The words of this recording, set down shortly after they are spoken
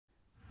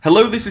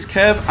Hello, this is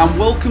Kev, and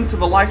welcome to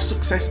the Life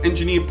Success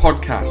Engineer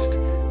podcast.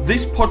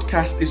 This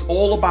podcast is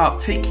all about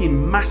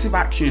taking massive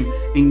action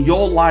in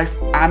your life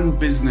and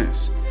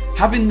business,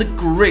 having the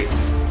grit,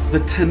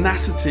 the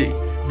tenacity,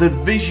 the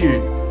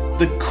vision,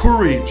 the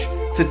courage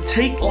to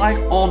take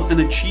life on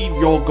and achieve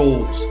your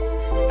goals.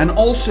 And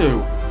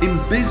also,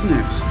 in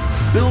business,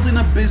 building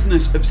a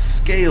business of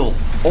scale,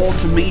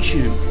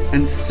 automation,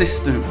 and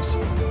systems.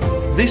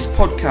 This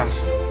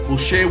podcast will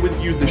share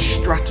with you the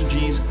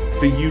strategies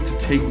for you to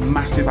take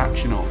massive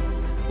action on.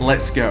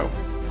 Let's go.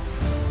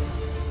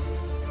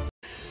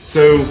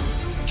 So,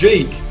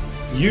 Jake,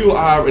 you're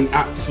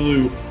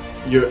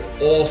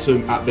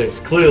awesome at this,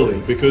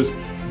 clearly, because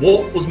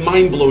what was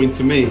mind-blowing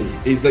to me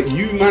is that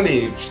you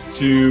managed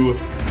to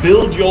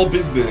build your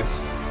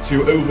business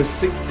to over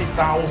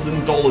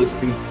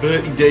 $60,000 in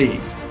 30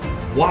 days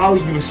while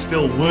you were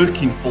still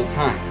working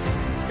full-time.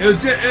 It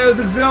was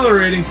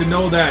exhilarating to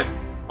know that,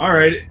 all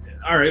right,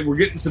 we're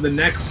getting to the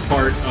next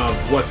part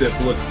of what this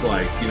looks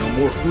like,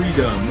 more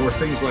freedom, more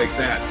things like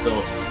that.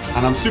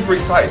 And I'm super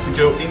excited to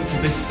go into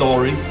this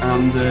story,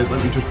 and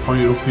let me just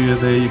point it up here,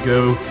 there you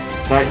go,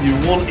 that you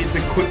wanted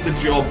to quit the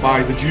job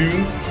by the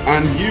June,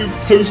 and you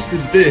posted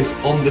this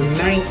on the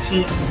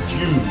 19th of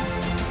June.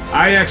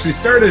 I actually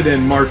started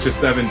in March of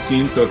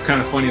 17, so it's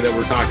kind of funny that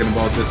we're talking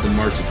about this in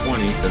March of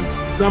 20,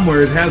 because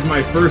somewhere it has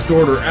my first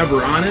order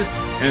ever on it.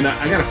 And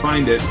I got to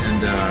find it,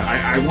 and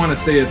I want to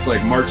say it's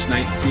like March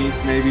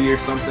 19th maybe or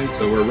something,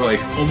 so we're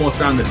like almost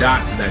on the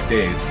dot to that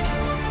date.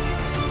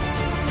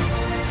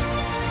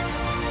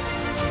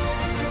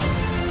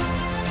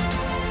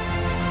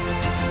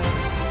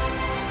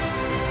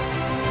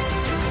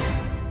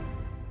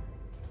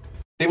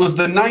 It was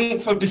the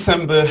 9th of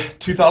December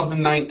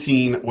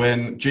 2019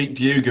 when Jake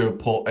Diego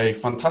put a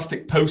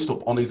fantastic post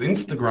up on his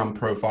Instagram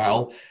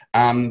profile,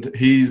 and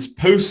his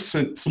post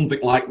said something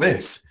like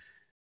this: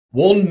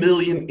 1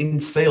 million in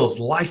sales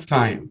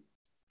lifetime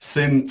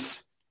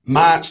since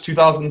March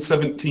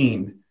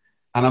 2017.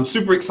 And I'm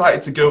super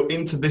excited to go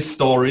into this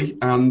story.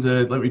 And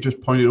let me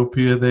just point it up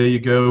here. There you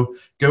go.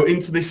 Go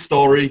into this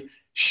story,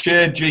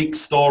 share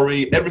Jake's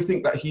story,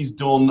 everything that he's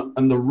done,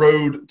 and the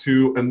road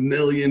to $1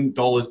 million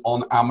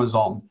on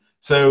Amazon.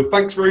 So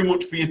thanks very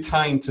much for your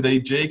time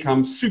today, Jake.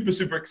 I'm super,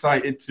 super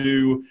excited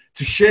to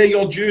share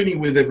your journey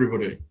with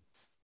everybody.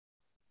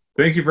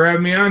 Thank you for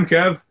having me on,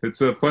 Kev.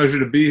 It's a pleasure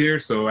to be here,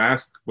 so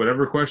ask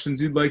whatever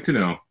questions you'd like to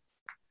know.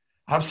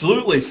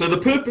 Absolutely. So the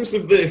purpose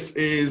of this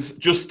is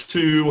just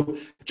to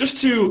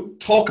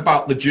talk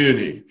about the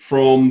journey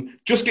from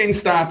just getting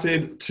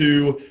started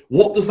to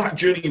what does that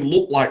journey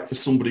look like for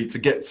somebody to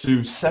get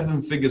to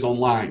 7 figures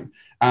online,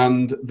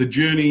 and the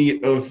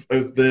journey of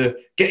the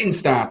getting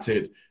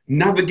started,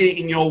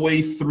 navigating your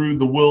way through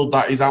the world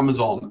that is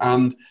Amazon,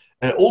 and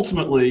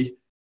ultimately,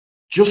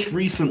 just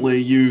recently,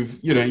 you've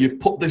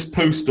put this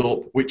post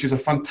up, which is a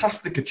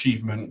fantastic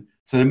achievement.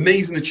 It's an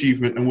amazing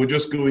achievement, and we're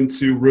just going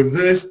to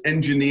reverse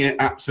engineer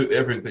absolutely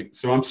everything.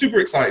 So I'm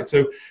super excited.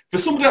 So for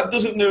somebody that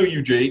doesn't know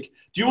you, Jake,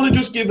 do you want to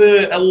just give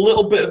a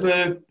little bit of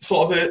a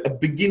sort of a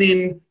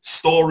beginning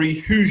story?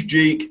 Who's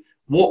Jake?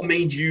 What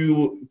made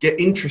you get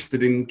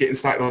interested in getting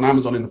started on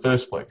Amazon in the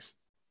first place?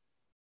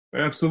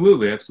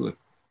 Absolutely.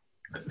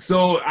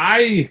 So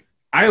I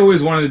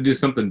always wanted to do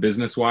something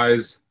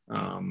business-wise.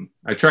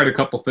 I tried a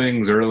couple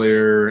things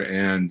earlier,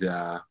 and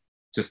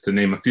just to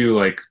name a few,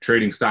 like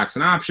trading stocks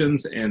and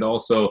options, and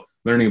also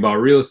learning about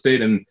real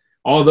estate. And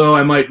although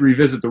I might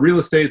revisit the real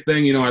estate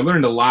thing, I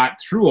learned a lot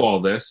through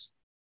all this.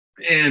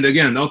 And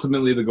again,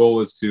 ultimately the goal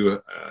is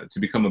to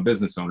become a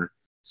business owner.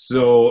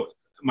 So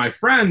my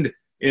friend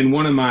in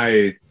one of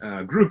my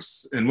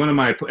groups, in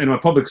my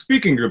public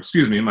speaking group,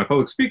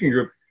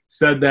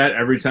 said that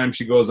every time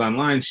she goes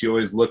online, she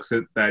always looks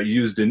at that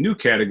used and new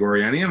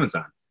category on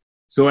Amazon.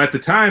 So at the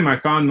time, I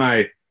found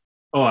my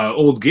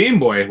old Game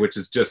Boy, which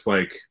is just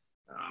like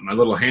my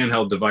little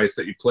handheld device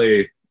that you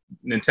play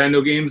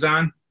Nintendo games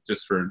on,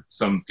 just for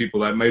some people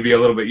that may be a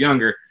little bit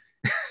younger.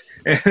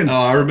 And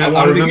I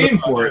wanted a game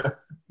for it.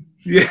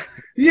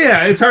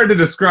 Yeah, it's hard to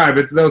describe.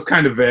 That was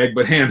kind of vague,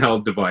 but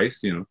handheld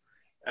device,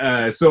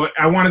 So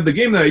I wanted the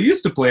game that I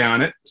used to play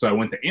on it. So I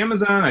went to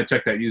Amazon, I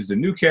checked that used and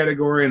new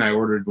category, and I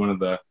ordered one of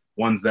the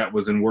ones that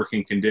was in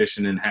working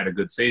condition and had a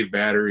good save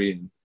battery.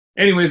 And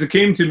anyways, it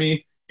came to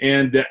me.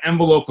 And the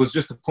envelope was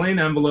just a plain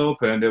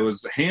envelope, and it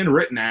was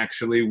handwritten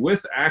actually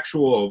with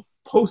actual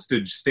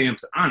postage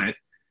stamps on it.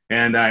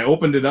 And I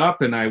opened it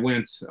up and I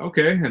went,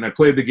 okay, and I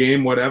played the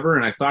game, whatever.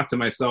 And I thought to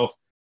myself,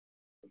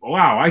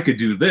 wow, I could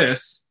do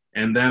this.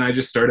 And then I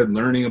just started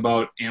learning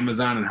about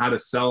Amazon and how to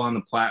sell on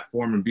the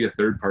platform and be a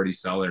third-party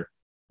seller.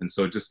 And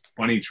so just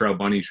bunny trail.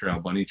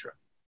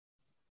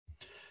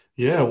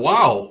 Yeah,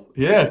 wow.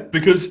 Yeah,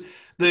 because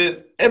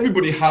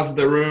everybody has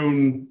their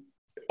own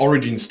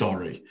origin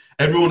story.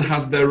 Everyone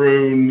has their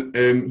own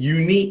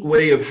unique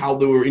way of how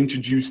they were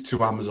introduced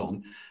to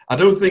Amazon. I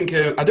don't think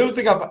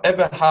I've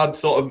ever had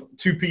sort of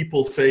two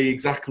people say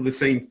exactly the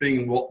same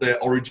thing what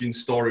their origin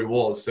story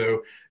was.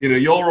 So,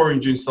 your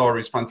origin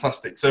story is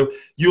fantastic. So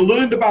you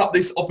learned about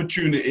this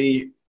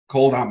opportunity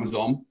called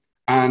Amazon,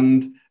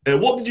 and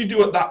What did you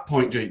do at that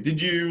point, Jake?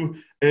 Did you,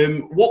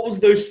 what was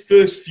those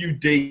first few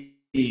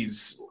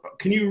days?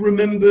 Can you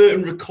remember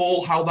and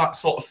recall how that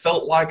sort of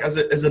felt like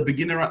as a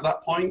beginner at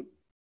that point?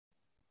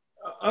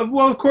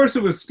 Well, of course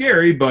it was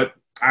scary, but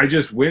I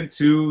just went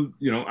to,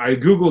 I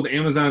Googled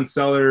Amazon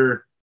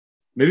seller.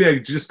 Maybe I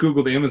just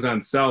Googled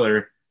Amazon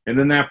seller, and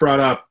then that brought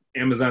up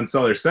Amazon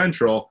Seller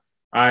Central.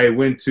 I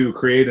went to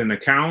create an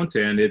account,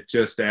 and it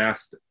just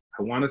asked,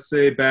 I want to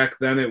say back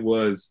then it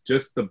was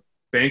just the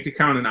bank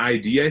account and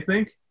ID, I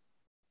think.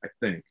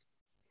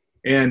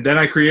 And then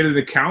I created an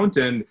account,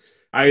 and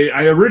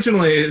I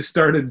originally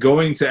started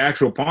going to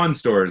actual pawn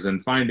stores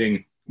and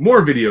finding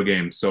more video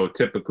games. So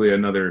typically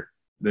another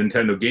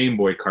Nintendo Game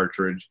Boy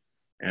cartridge,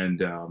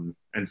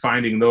 and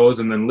finding those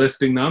and then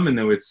listing them, and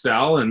they would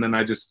sell. And then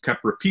I just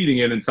kept repeating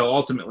it until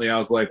ultimately I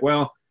was like,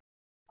 well,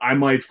 I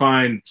might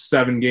find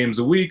 7 games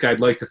a week. I'd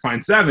like to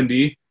find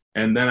 70.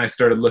 And then I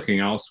started looking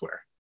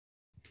elsewhere.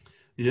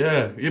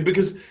 Yeah,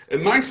 because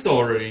in my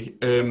story,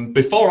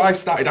 before I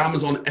started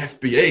Amazon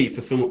FBA,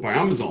 Fulfillment by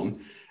Amazon,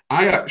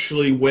 I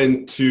actually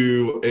went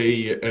to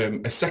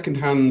a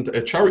secondhand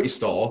charity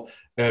store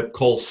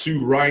called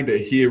Sue Ryder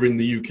here in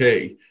the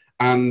UK.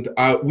 And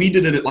we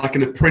did it like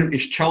an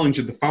apprentice challenge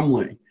of the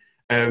family,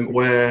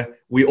 where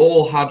we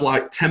all had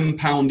like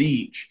 £10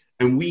 each,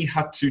 and we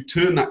had to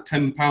turn that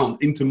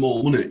 £10 into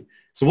more money.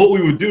 So what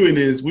we were doing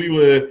is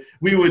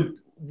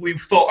we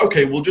thought,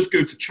 okay, we'll just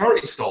go to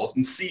charity stores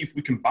and see if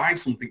we can buy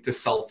something to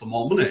sell for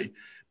more money.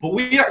 But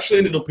we actually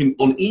ended up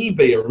on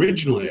eBay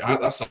originally.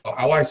 That's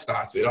how I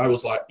started. I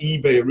was like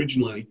eBay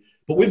originally.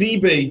 But with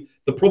eBay,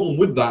 the problem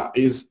with that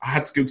is I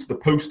had to go to the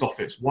post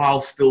office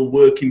while still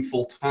working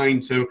full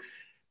time. So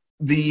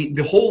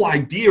the whole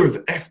idea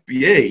of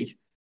FBA,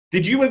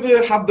 did you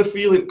ever have the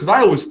feeling, because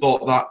I always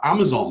thought that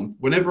Amazon,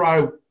 whenever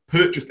I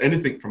purchased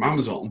anything from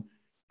Amazon,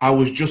 I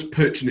was just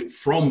purchasing it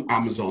from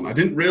Amazon. I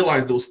didn't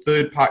realize there was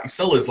third-party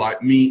sellers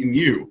like me and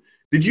you.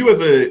 Did you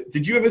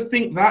ever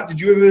think that?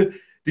 Did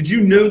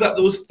you know that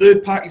there was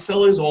third-party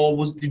sellers,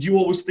 or did you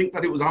always think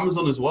that it was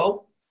Amazon as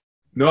well?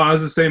 No, I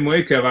was the same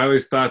way, Kev. I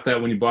always thought that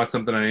when you bought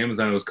something on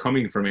Amazon, it was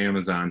coming from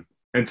Amazon.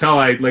 Until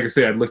I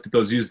looked at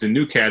those used in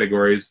new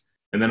categories,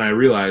 and then I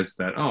realized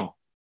that,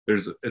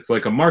 it's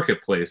like a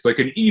marketplace, like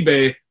an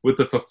eBay with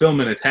the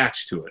fulfillment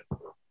attached to it.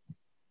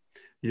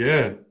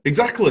 Yeah,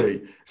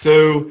 exactly.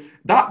 So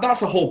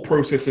that's a whole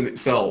process in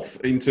itself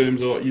in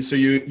terms of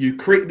you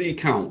create the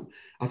account.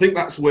 I think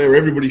that's where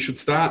everybody should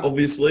start.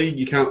 Obviously,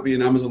 you can't be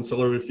an Amazon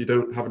seller if you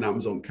don't have an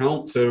Amazon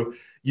account. So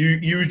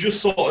you just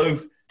sort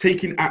of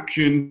taking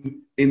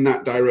action in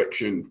that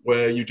direction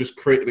where you just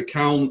create an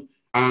account.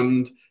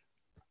 And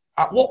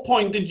at what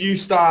point did you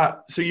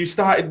start? So you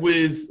started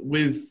with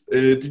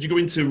did you go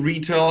into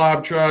retail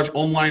arbitrage,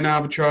 online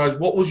arbitrage?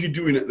 What was you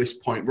doing at this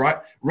point, right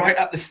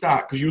at the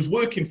start? Because you was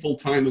working full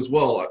time as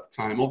well at the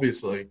time,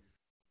 obviously.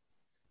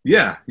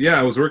 Yeah,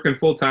 I was working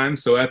full time.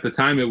 So at the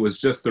time, it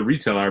was just the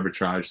retail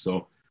arbitrage.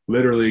 So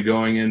literally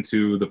going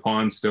into the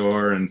pawn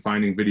store and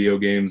finding video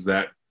games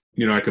that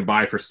I could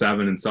buy for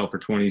 7 and sell for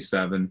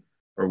 27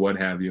 or what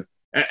have you.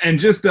 And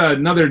just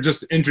another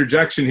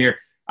interjection here.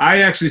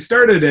 I actually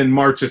started in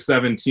March of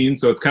 17,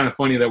 so it's kind of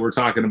funny that we're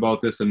talking about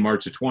this in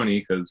March of 20,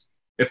 because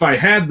if I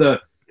had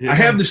I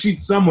have the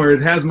sheet somewhere,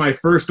 it has my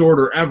first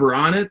order ever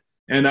on it,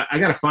 and I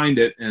got to find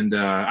it, and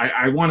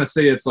I want to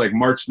say it's like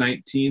March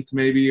 19th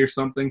maybe or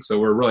something, so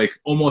we're like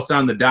almost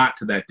on the dot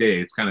to that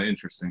day. It's kind of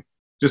interesting.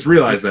 Just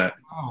realize that.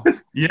 Wow.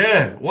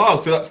 Yeah, wow,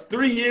 so that's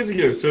 3 years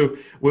ago. So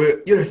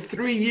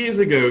 3 years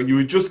ago, you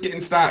were just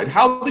getting started.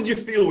 How did you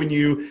feel when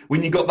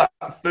you got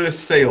that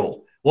first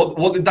sale?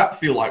 What did that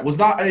feel like? Was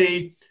that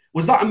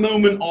a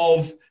moment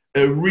of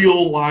a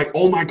real like,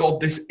 oh my God,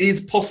 this is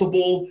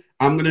possible.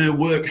 I'm going to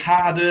work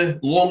harder,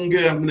 longer.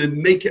 I'm going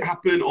to make it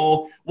happen.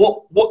 Or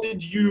what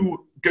did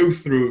you go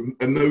through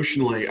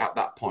emotionally at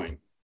that point?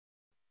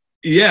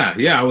 Yeah.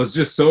 I was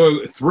just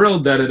so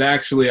thrilled that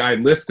I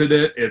listed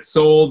it, it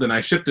sold, and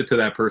I shipped it to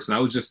that person. I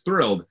was just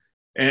thrilled.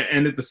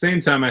 And at the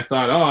same time, I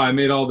thought, I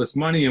made all this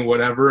money and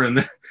whatever. And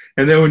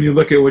then when you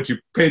look at what you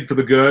paid for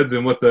the goods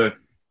and what the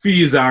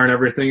fees are and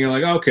everything, you're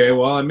like, okay,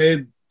 well, I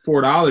made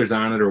 $4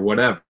 on it or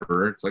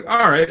whatever. It's like,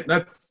 all right,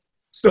 that's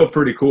still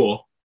pretty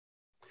cool.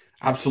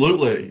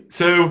 Absolutely.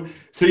 So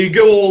you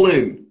go all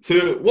in.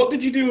 So what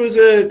did you do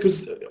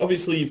because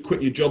obviously you've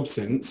quit your job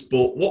since,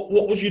 but what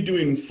was you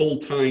doing full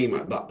time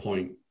at that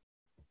point?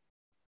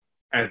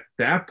 At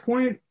that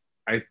point,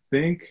 I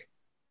think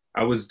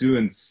I was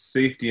doing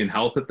safety and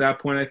health at that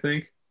point, I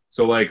think.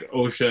 So like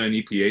OSHA and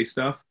EPA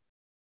stuff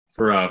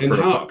for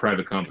a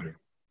private company.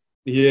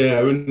 Yeah,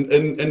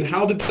 and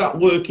how did that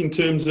work in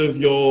terms of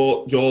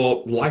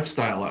your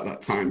lifestyle at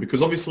that time?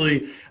 Because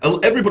obviously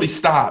everybody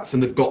starts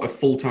and they've got a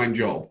full-time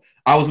job.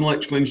 I was an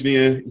electrical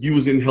engineer, you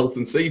was in health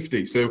and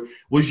safety. So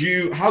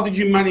how did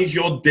you manage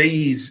your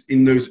days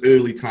in those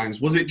early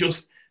times? Was it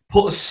just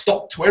put a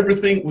stop to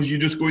everything? Was you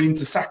just going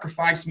into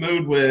sacrifice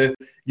mode where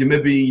you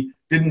maybe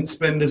didn't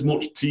spend as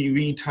much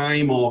TV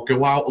time or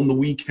go out on the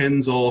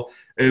weekends? Or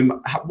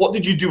what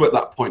did you do at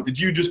that point? Did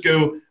you just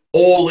go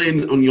all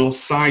in on your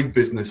side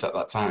business at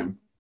that time?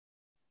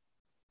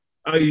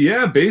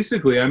 Yeah,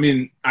 basically. I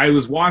mean, I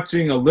was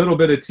watching a little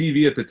bit of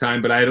TV at the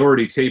time, but I had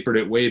already tapered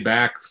it way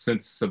back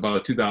since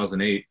about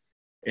 2008.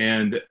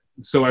 And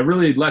so I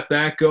really let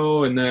that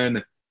go. And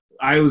then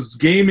I was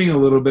gaming a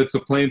little bit, so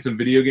playing some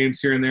video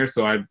games here and there.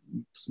 So I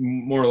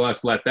more or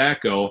less let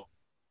that go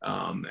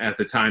at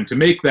the time to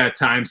make that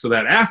time so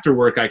that after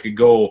work I could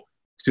go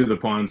to the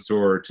pawn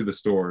store, to the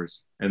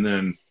stores. And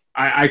then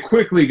I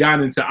quickly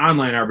got into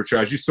online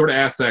arbitrage. You sort of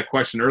asked that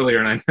question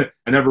earlier, and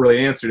I never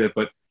really answered it,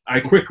 but I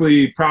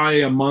quickly,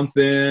 probably a month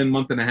and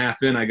a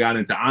half in, I got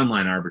into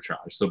online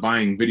arbitrage. So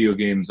buying video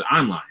games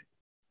online.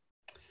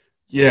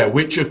 Yeah,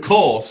 which of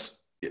course,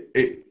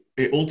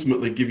 it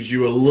ultimately gives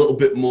you a little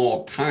bit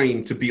more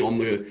time to be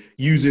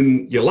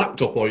using your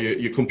laptop or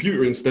your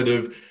computer instead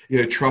of,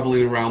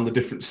 traveling around the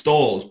different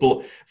stores.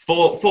 But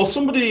for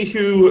somebody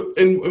who,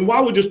 and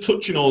while we're just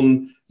touching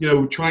on,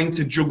 trying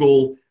to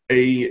juggle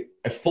a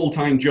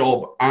full-time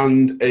job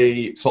and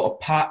a sort of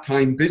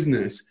part-time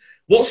business,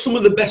 what's some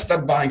of the best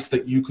advice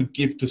that you could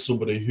give to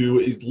somebody who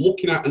is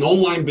looking at an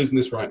online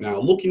business right now,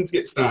 looking to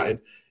get started?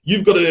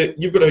 You've got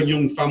a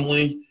young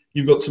family,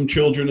 you've got some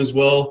children as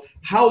well.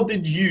 How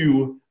did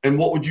you, and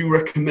what would you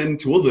recommend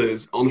to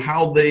others on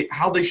how they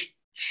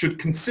should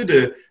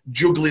consider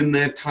juggling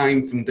their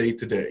time from day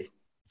to day?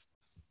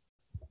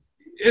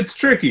 It's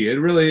tricky. It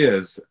really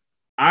is.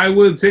 I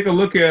would take a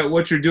look at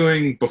what you're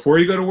doing before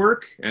you go to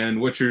work and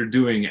what you're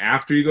doing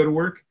after you go to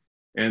work,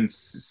 and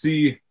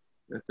see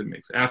that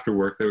makes after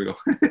work. There we go.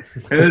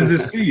 And then to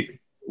see,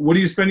 what are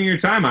you spending your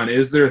time on?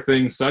 Is there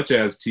things such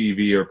as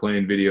TV or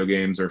playing video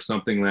games or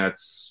something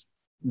that's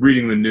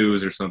reading the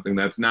news or something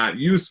that's not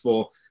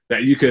useful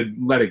that you could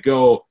let it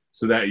go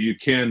so that you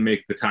can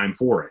make the time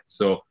for it?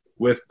 So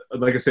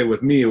like I say,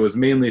 with me, it was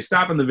mainly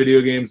stopping the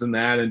video games and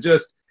that, and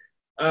just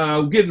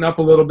getting up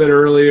a little bit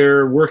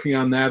earlier, working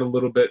on that a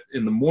little bit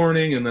in the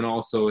morning, and then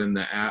also in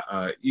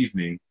the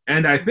evening.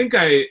 And I think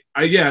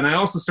and I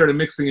also started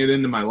mixing it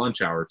into my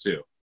lunch hour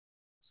too.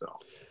 So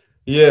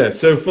yeah,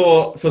 so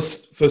for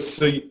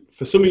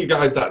some of you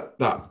guys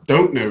that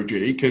don't know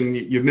Jake, and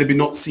you've maybe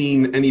not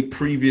seen any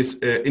previous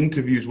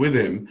interviews with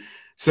him,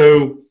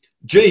 so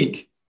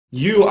Jake,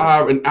 you're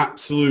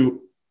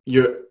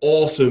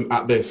awesome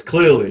at this,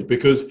 clearly,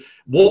 because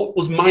what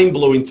was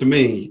mind-blowing to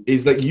me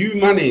is that you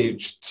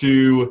managed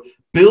to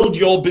build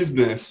your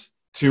business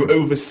to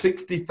over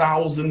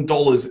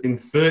 $60,000 in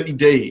 30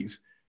 days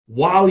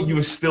while you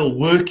were still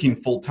working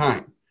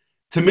full-time.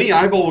 To me,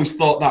 I've always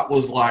thought that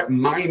was like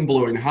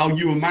mind-blowing, how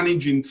you were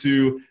managing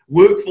to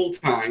work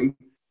full-time.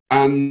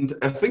 And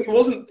I think it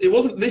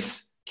wasn't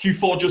this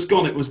Q4 just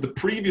gone, it was the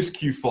previous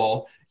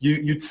Q4.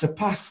 You'd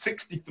surpassed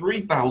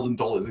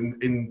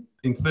 $63,000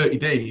 in 30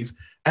 days,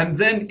 and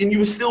you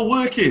were still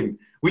working,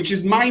 which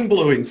is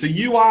mind-blowing. So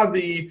you're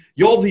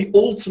the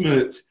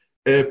ultimate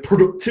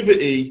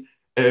productivity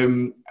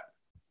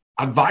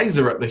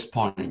advisor at this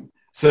point.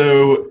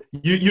 So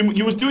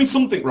you was doing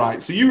something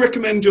right. So you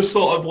recommend just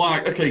sort of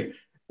like, okay,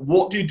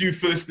 what do you do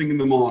first thing in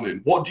the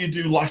morning? What do you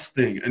do last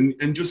thing?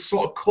 And just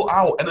sort of cut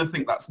out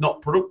anything that's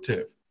not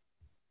productive.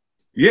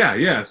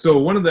 Yeah. So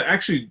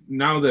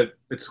now that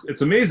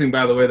it's amazing,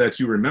 by the way, that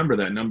you remember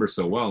that number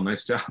so well.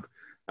 Nice job.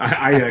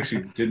 I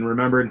actually didn't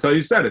remember until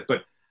you said it,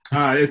 but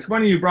it's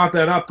funny you brought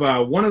that up.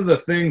 One of the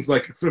things,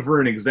 like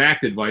for an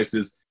exact advice,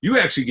 is you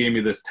actually gave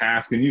me this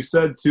task, and you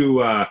said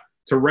to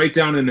write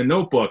down in a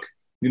notebook,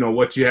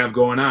 what you have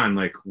going on,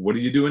 like what are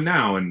you doing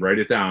now, and write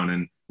it down.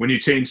 And when you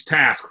change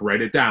task,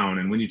 write it down.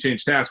 And when you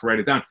change task, write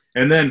it down.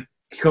 And then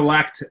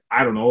collect,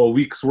 I don't know, a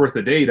week's worth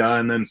of data,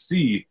 and then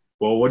see,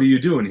 well, what are you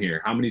doing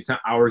here? How many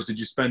hours did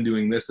you spend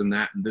doing this and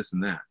that and this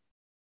and that?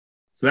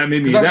 So that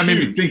made me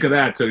think of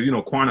that to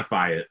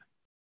quantify it.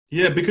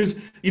 Yeah, because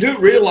you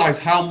don't realize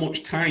how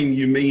much time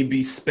you may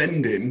be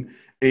spending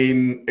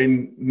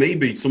in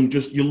maybe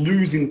you're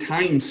losing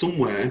time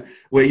somewhere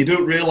where you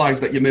don't realize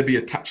that you may be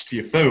attached to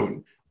your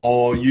phone,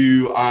 or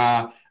you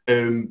are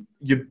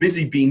you're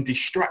busy being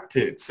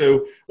distracted.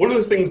 So one of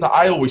the things that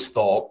I always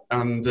thought,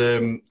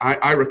 and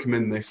I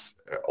recommend this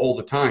all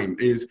the time,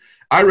 is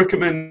I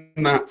recommend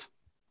that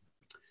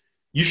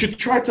you should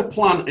try to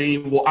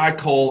plan what I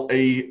call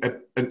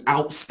an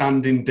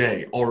outstanding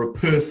day or a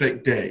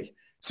perfect day.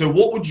 So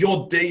what would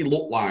your day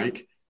look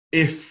like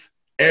if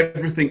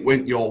everything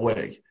went your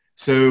way?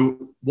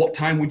 So what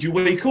time would you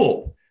wake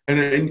up?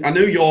 And I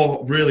know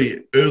you're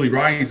really early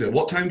riser.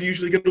 What time do you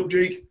usually get up,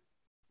 Jake?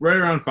 Right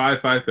around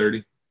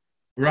 5:30.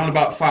 Around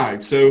about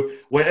 5. So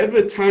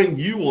whatever time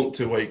you want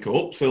to wake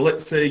up, so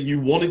let's say you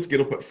wanted to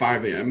get up at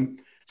 5 a.m.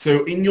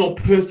 So in your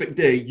perfect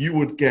day, you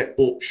would get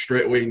up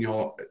straight away in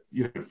your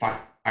 5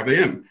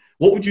 a.m.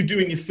 What would you do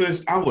in your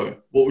first hour?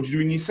 What would you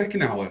do in your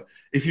second hour?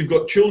 If you've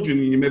got children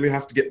and you maybe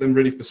have to get them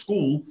ready for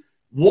school,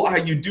 what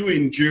are you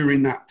doing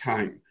during that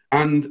time?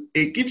 And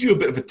it gives you a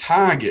bit of a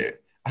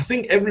target. I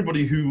think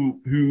everybody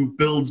who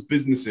builds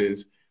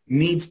businesses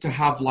needs to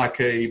have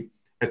like a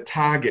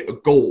target, a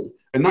goal.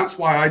 And that's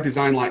why I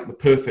design like the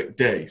perfect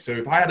day. So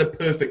if I had a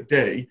perfect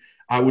day,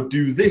 I would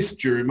do this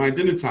during my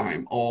dinner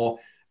time, or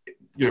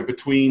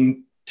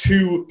between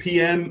 2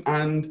 p.m.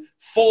 and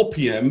 4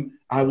 p.m.,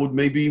 I would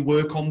maybe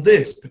work on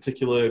this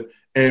particular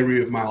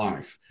area of my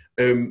life.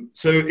 Do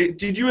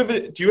you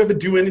ever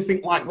do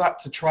anything like that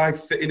to try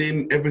fitting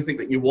in everything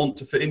that you want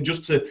to fit in,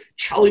 just to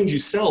challenge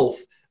yourself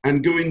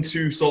and go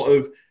into sort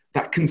of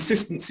that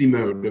consistency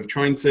mode of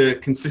trying to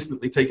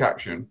consistently take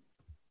action?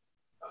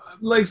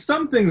 Like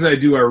some things I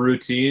do are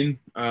routine,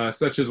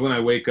 such as when I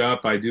wake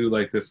up, I do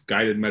like this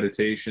guided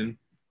meditation.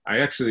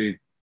 We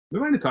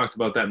might have talked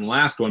about that in the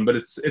last one, but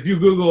it's, if you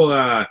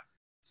Google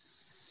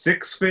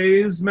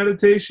 6-phase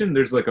meditation,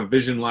 there's like a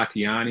Vision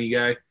Lakiani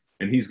guy,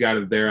 and he's got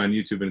it there on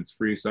YouTube and it's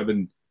free. So I've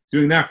been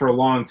doing that for a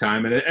long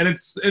time, and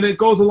it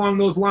goes along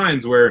those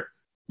lines where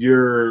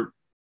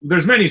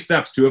there's many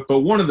steps to it, but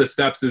one of the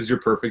steps is your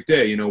perfect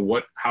day. You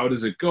know, how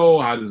does it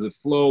go? How does it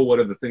flow? What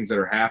are the things that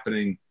are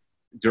happening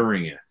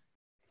during it?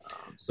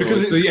 So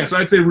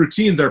I'd say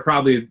routines are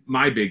probably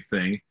my big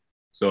thing.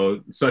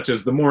 So such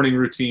as the morning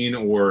routine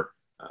or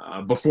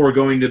before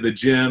going to the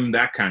gym,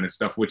 that kind of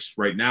stuff, which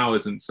right now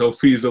isn't so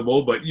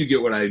feasible, but you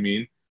get what I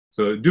mean.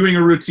 So doing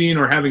a routine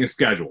or having a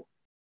schedule.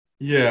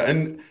 Yeah,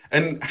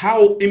 and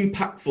how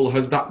impactful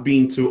has that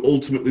been to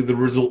ultimately the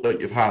result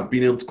that you've had,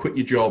 being able to quit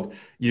your job?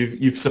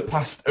 You've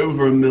surpassed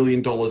over $1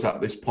 million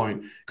at this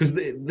point, because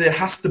there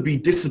has to be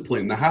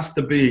discipline. There has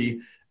to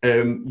be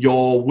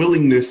your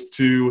willingness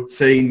to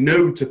say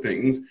no to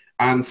things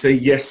and say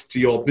yes to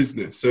your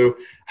business. So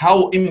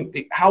how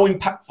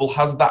impactful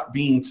has that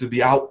been to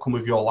the outcome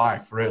of your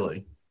life,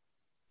 really?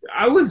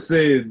 I would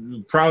say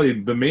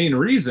probably the main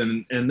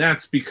reason, and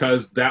that's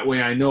because that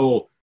way I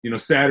know,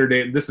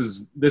 Saturday, this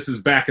is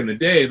back in the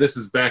day, this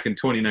is back in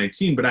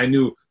 2019, but I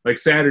knew like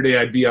Saturday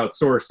I'd be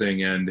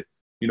outsourcing, and,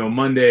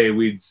 Monday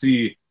we'd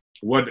see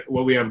what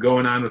we have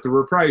going on with the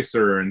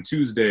repricer, and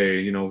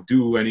Tuesday,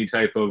 do any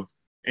type of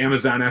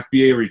Amazon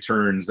FBA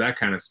returns, that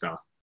kind of stuff.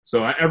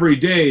 So every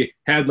day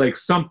had like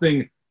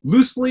something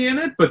loosely in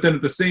it, but then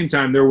at the same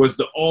time, there was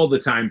all the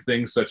time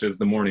things such as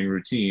the morning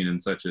routine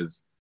and such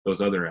as those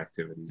other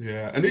activities.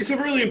 Yeah, and it's a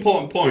really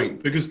important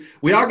point, because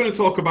we are going to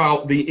talk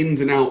about the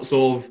ins and outs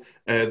of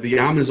the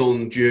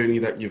Amazon journey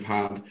that you've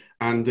had,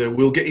 and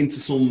we'll get into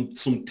some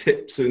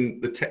tips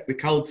and the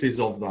technicalities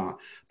of that.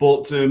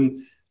 But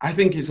I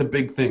think it's a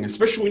big thing,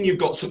 especially when you've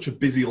got such a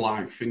busy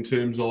life in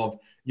terms of,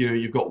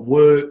 you've got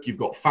work, you've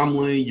got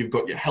family, you've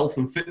got your health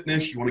and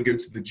fitness, you want to go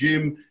to the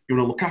gym, you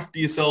want to look after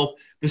yourself.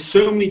 There's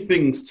so many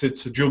things to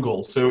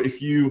juggle. So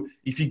if you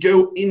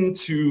go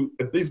into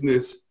a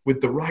business with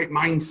the right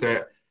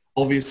mindset,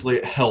 obviously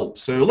it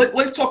helps. So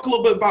let's talk a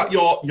little bit about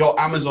your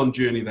Amazon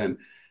journey then.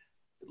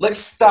 Let's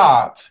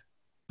start,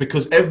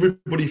 because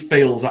everybody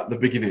fails at the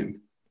beginning.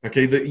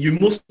 Okay, that you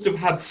must have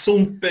had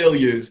some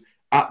failures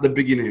at the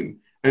beginning,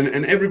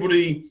 and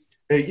everybody,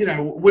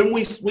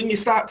 when you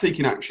start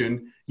taking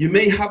action, you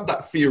may have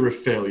that fear of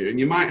failure, and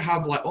you might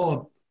have like,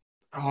 oh,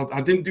 I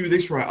didn't do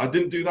this right, I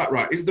didn't do that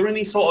right. Is there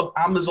any sort of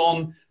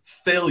Amazon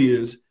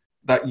failures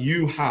that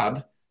you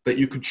had that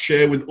you could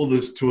share with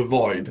others to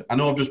avoid? I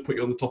know I've just put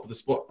you on the top of the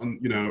spot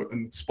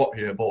and spot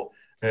here, but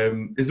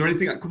is there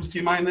anything that comes to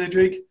your mind there,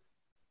 Jake?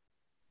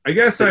 I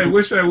guess I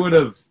wish I would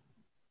have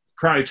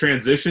probably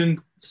transitioned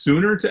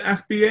sooner to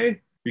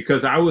FBA,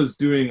 because I was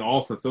doing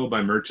all fulfilled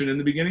by merchant in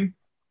the beginning.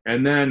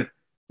 And then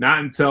not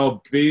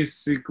until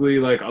basically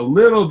like a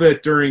little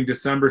bit during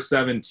December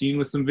 17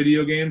 with some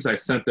video games, I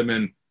sent them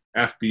in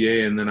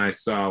FBA, and then I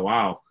saw,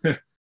 wow, it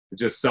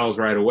just sells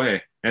right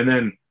away. And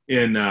then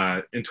in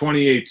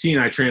 2018,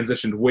 I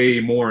transitioned way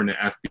more into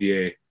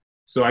FBA.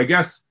 So I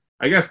guess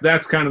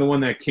that's kind of the one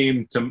that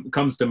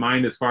comes to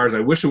mind as far as I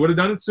wish I would have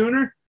done it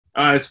sooner.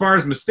 As far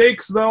as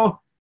mistakes,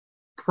 though,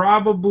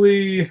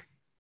 probably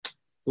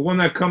the one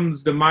that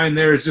comes to mind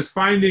there is just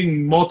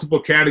finding multiple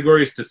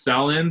categories to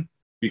sell in,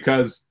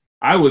 because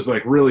I was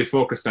like really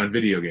focused on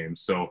video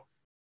games. So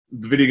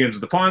the video games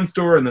at the pawn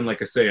store, and then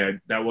like I say,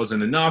 that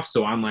wasn't enough.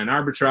 So online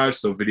arbitrage,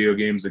 so video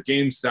games at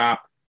GameStop,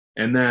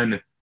 and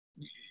then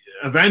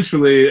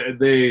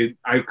eventually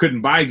I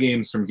couldn't buy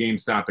games from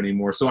GameStop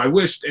anymore. So I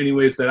wished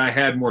anyways that I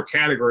had more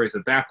categories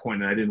at that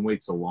point, and I didn't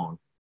wait so long.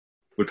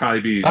 Would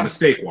probably be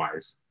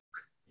mistake-wise.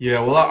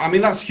 Yeah, well, I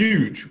mean, that's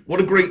huge. What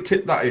a great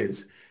tip that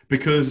is,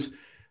 because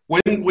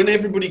when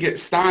everybody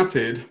gets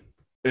started,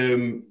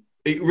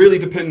 it really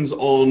depends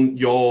on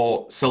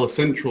your Seller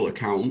Central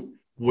account.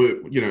 Where,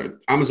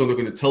 Amazon are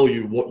going to tell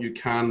you what you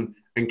can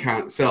and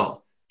can't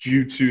sell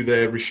due to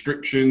their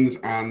restrictions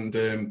and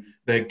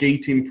their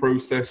gating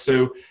process.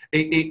 So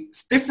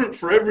it's different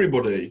for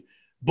everybody.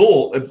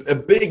 But a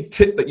big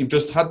tip that you've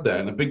just had there,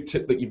 and a big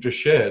tip that you've just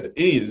shared,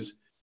 is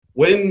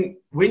when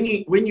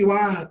you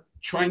are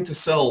trying to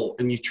sell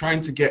and you're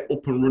trying to get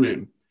up and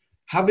running,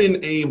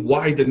 having a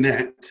wider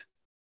net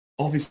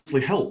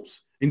obviously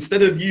helps.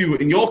 Instead of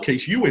in your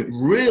case, you went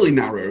really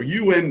narrow.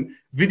 You went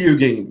video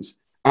games,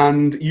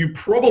 and you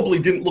probably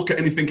didn't look at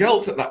anything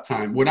else at that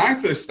time. When I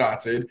first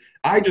started,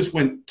 I just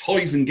went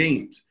toys and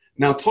games.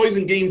 Now, toys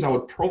and games, I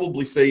would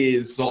probably say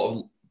is sort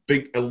of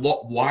a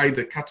lot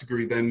wider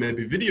category than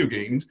maybe video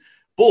games.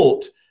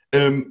 But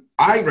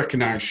I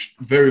recognized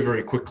very,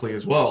 very quickly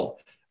as well,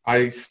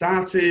 I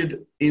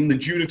started in the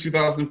June of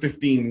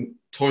 2015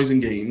 Toys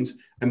and Games,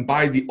 and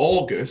by the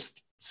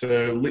August,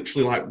 so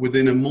literally like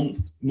within a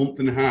month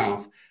and a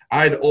half,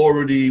 I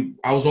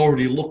was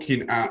already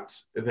looking at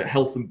the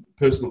health and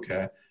personal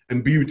care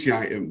and beauty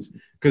items,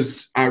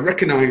 because I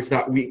recognize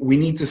that we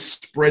need to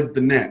spread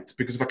the net,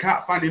 because if I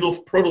can't find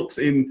enough products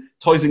in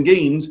Toys and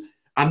Games,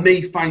 I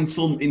may find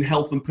some in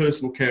health and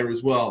personal care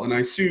as well. And I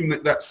assume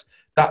that that's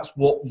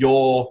what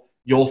your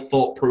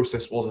thought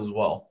process was as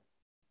well.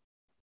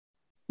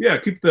 Yeah,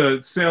 keep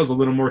the sales a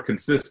little more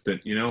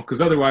consistent, you know,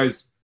 because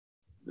otherwise,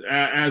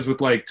 as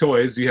with like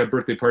toys, you have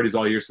birthday parties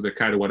all year, so they're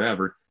kind of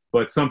whatever.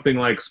 But something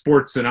like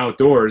sports and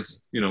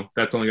outdoors, you know,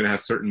 that's only going to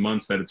have certain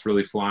months that it's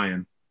really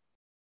flying.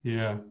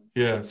 Yeah,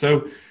 yeah.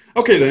 So,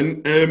 okay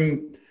then.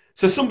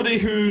 So somebody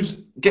who's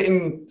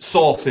getting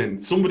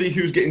sourcing, somebody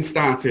who's getting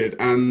started,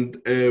 and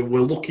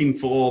we're looking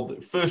for the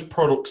first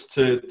products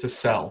to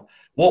sell.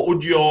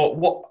 What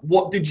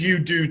did you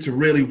do to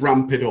really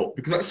ramp it up?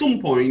 Because at some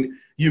point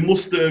you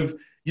must have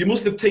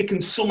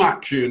taken some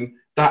action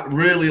that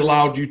really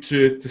allowed you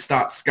to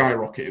start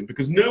skyrocketing.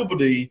 Because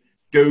nobody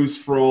goes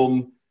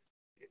from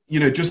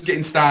just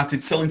getting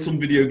started, selling some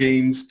video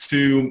games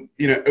to,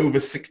 over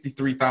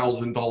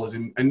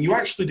 $63,000. And you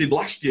actually did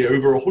last year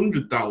over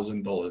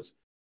 $100,000,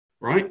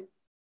 right?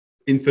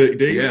 In 30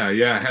 days.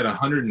 Yeah. I had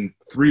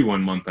 103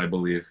 one month, I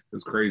believe. It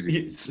was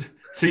crazy.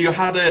 So you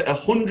had a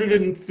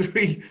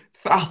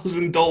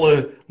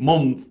 $103,000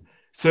 month.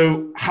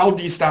 So how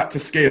do you start to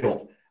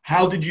scale?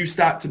 How did you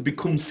start to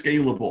become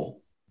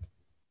scalable?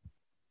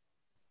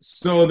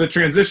 So the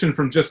transition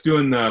from just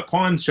doing the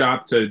pawn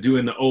shop to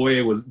doing the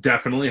OA was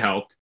definitely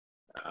helped.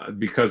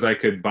 Because I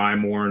could buy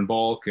more in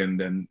bulk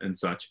and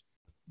such.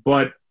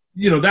 But,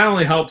 that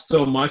only helped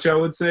so much, I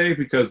would say,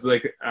 because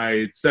like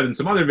I said in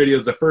some other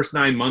videos, the first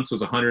 9 months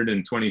was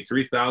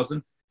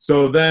 123,000.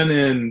 So then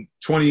in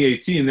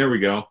 2018, there we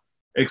go,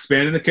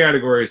 expanding the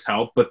categories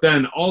helped. But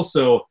then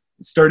also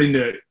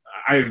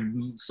I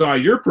saw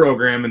your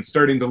program and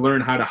starting to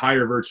learn how to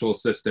hire virtual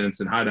assistants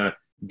and how to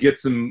get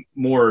some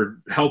more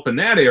help in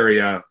that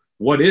area.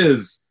 What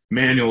is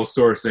manual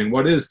sourcing?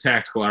 What is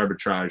tactical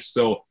arbitrage?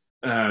 So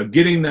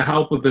getting the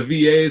help with the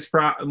VAs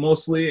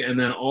mostly, and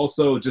then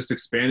also just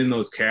expanding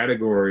those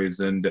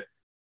categories. And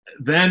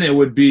then it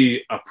would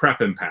be a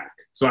prep and pack.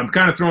 So I'm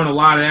kind of throwing a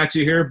lot at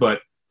you here, but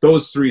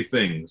those three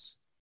things.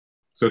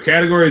 So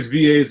categories,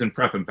 VAs, and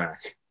prep and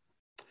pack.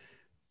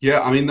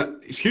 Yeah, I mean,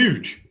 it's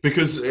huge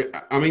because,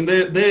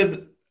 they're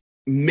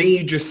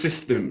major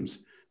systems.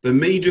 The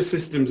major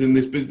systems in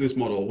this business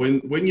model.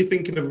 When you're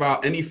thinking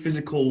about any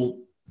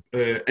physical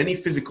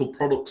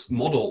products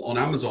model on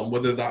Amazon,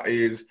 whether that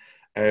is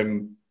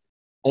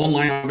online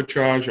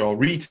arbitrage or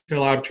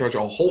retail arbitrage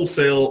or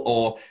wholesale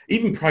or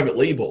even private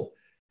label,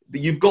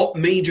 you've got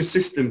major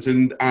systems,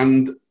 and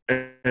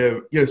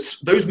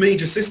those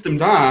major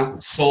systems are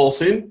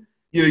sourcing.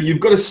 You've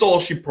got to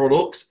source your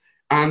products,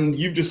 and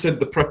you've just said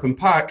the prep and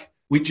pack,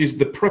 which is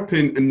the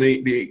prepping and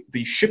the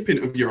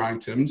shipping of your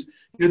items.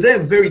 They're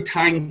very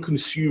time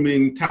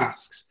consuming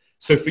tasks.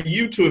 So for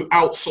you to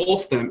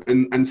outsource them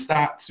and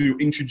start to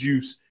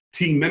introduce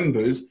team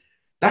members,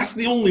 that's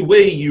the only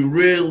way you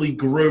really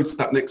grow to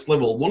that next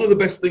level. One of the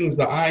best things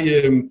that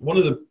one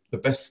of the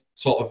best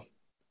sort of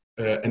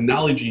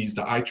analogies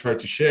that I try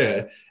to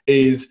share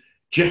is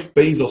Jeff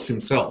Bezos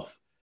himself,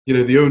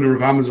 the owner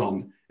of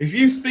Amazon. If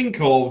you think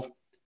of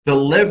the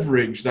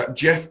leverage that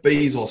Jeff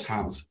Bezos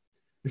has,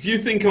 if you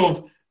think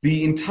of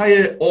the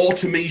entire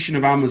automation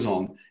of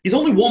Amazon, he's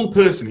only one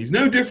person. He's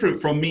no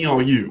different from me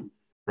or you.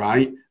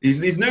 Right?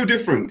 He's no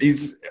different.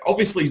 He's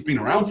been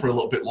around for a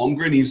little bit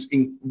longer, and he's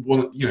he's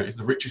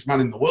the richest man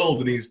in the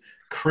world, and he's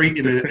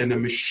created a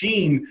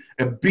machine,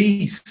 a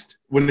beast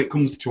when it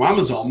comes to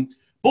Amazon.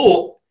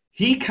 But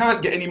he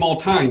can't get any more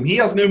time. He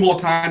has no more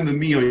time than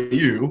me or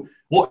you.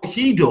 What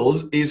he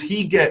does is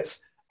he gets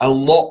a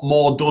lot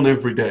more done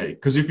every day.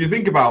 Because if you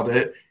think about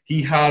it,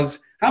 he has,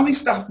 how many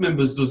staff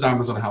members does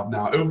Amazon have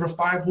now? Over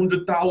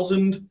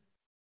 500,000,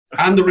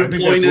 and they're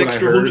employing an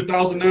extra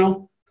 100,000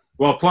 now.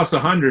 Well, plus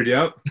 100,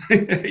 yep.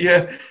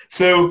 Yeah.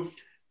 So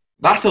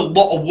that's a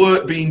lot of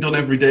work being done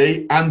every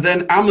day. And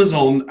then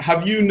Amazon,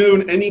 have you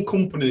known any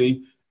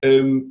company,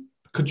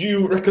 could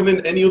you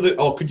recommend any other,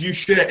 or could you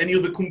share any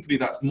other company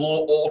that's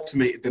more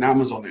automated than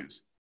Amazon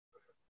is?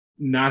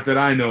 Not that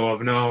I know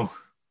of, no.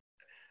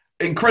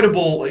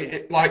 Incredible.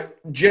 Like,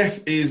 Jeff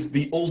is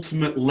the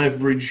ultimate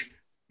leverage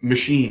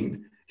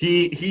machine.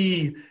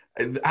 He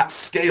at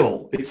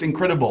scale, it's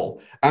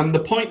incredible. And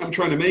the point I'm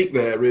trying to make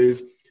there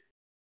is,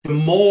 the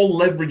more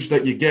leverage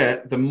that you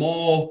get, the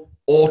more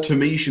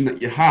automation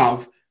that you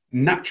have,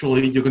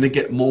 naturally you're going to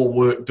get more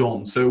work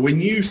done. So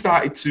when you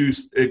started to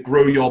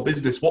grow your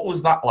business, what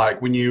was that like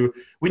when you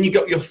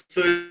got your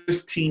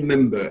first team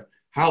member?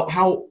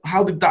 How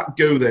did that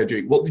go there,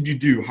 Jake? What did you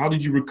do? How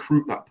did you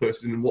recruit that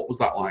person, and what was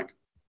that like?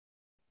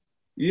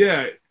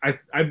 Yeah,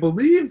 I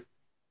believe,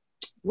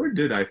 where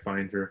did I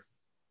find her?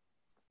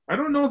 I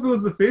don't know if it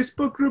was the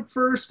Facebook group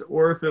first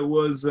or if it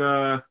was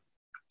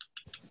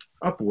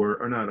Upwork,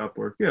 or not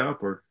Upwork. Yeah,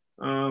 Upwork.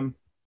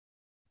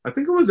 I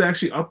think it was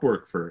actually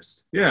Upwork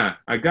first. Yeah,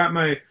 I got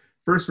my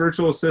first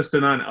virtual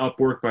assistant on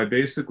Upwork by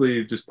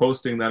basically just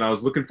posting that I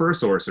was looking for a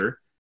sourcer,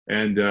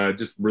 and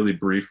just really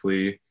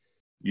briefly,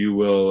 you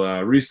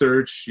will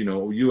research,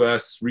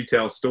 U.S.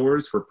 retail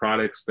stores for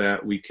products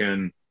that we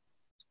can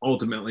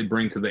ultimately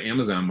bring to the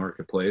Amazon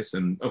marketplace,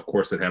 and of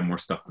course, it had more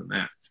stuff than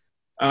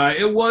that.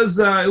 It was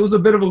a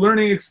bit of a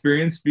learning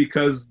experience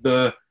because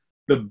the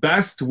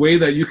best way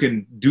that you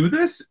can do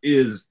this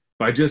is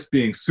by just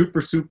being super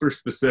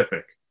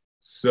specific.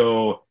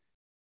 So,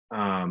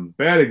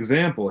 bad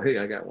example. Hey,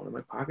 I got one in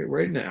my pocket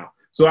right now.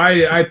 So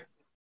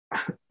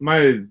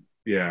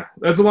yeah,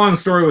 that's a long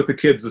story with the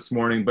kids this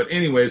morning. But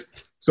anyways,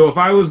 so if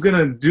I was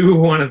gonna do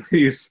one of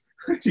these,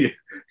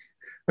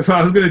 if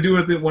I was gonna do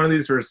one of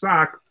these for a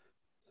sock,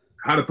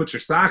 how to put your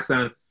socks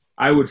on,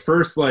 I would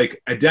first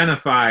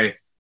identify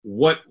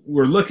what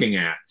we're looking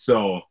at.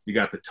 So you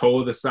got the toe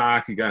of the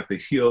sock, you got the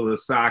heel of the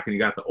sock, and you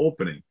got the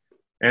opening.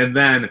 And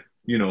then,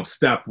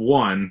 step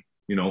one,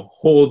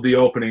 hold the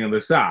opening of the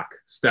sock.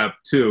 Step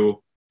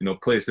two,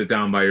 place it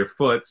down by your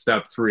foot.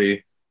 Step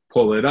three,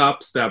 pull it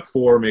up. Step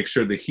four, make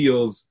sure the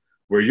heel's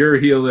where your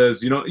heel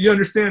is. You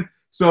understand?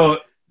 So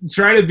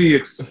try to be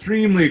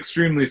extremely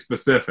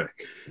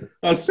specific.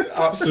 That's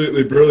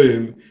absolutely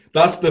brilliant.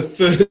 That's the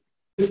first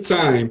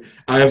time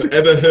I have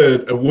ever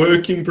heard a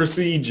working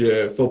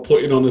procedure for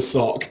putting on a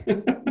sock.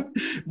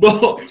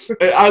 But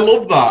I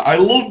love that. I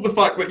love the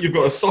fact that you've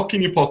got a sock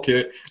in your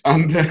pocket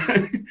and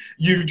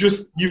you've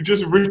just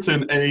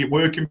written a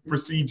working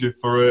procedure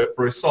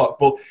for a sock.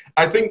 But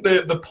I think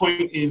the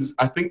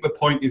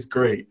point is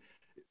great.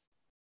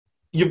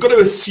 You've got to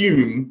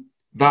assume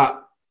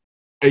that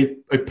a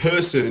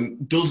person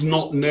does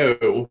not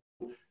know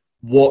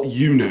what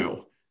you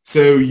know.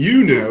 So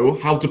you know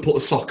how to put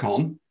a sock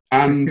on.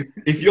 And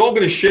if you're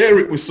going to share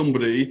it with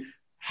somebody,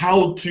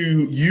 how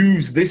to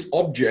use this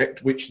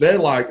object, which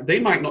they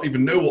might not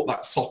even know what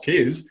that sock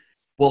is.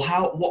 Well,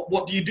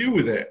 what do you do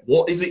with it?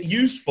 What is it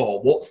used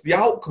for? What's the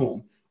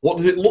outcome? What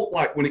does it look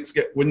like when it's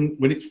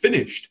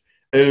finished?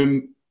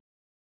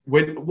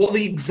 What are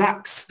the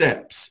exact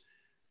steps?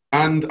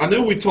 And I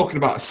know we're talking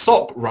about a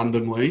sock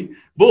randomly,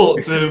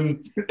 but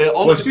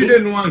well, she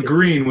didn't want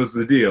green was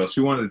the deal.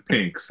 She wanted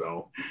pink.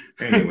 So,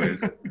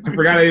 anyways, I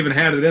forgot I even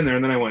had it in there,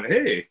 and then I went,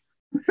 hey.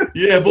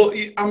 Yeah, but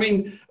I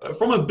mean,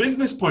 from a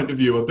business point of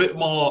view, a bit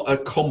more a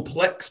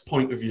complex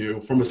point of view,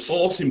 from a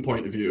sourcing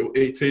point of view,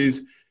 it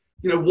is,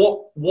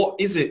 what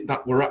is it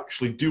that we're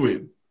actually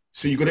doing?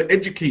 So you've got to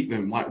educate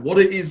them, what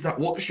is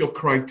your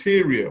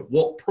criteria?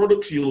 What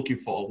products are you looking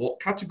for?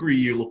 What category are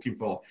you looking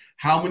for?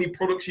 How many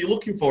products are you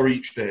looking for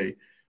each day?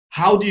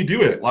 How do you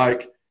do it?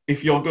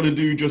 If you're going to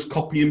do just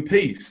copy and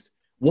paste,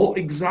 what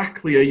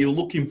exactly are you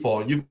looking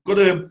for? You've got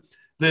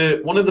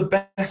one of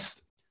the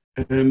best,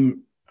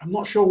 I'm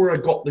not sure where I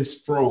got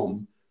this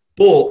from,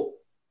 but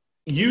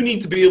you need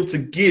to be able to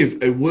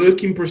give a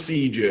working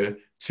procedure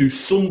to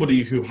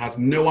somebody who has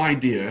no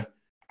idea,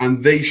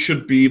 and they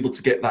should be able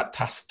to get that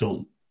task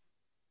done.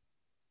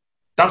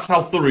 That's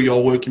how thorough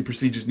your working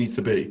procedures need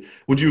to be.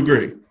 Would you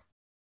agree?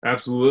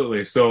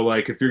 Absolutely. So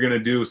if you're going to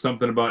do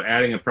something about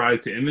adding a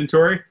product to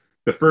inventory,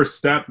 the first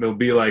step will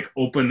be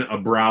open a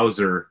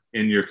browser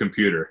in your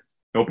computer.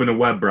 Open a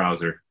web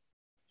browser.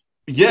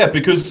 Yeah,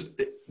 because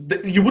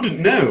you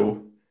wouldn't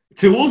know.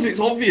 To us, it's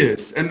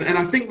obvious. And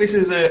I think this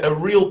is a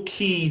real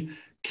key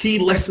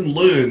lesson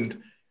learned.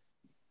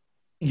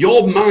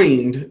 Your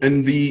mind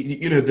and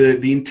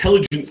the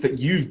intelligence that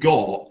you've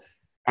got,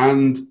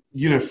 and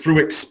through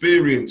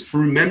experience,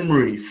 through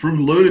memory, through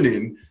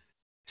learning,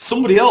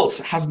 somebody else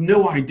has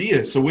no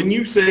idea. So when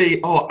you say,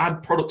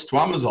 add products to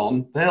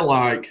Amazon, they're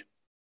like,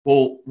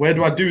 well, where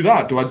do I do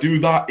that? Do I do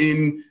that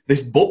in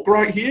this book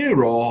right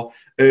here? Or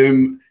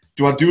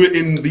do I do it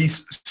in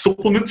these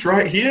supplements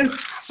right here?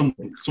 Some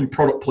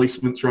product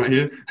placements right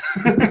here.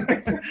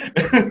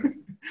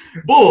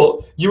 But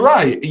you're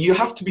right. You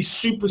have to be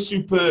super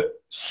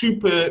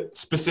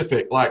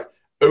specific.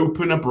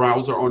 Open a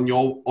browser on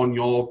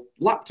your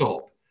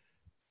laptop.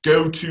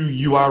 Go to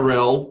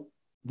URL,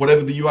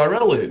 whatever the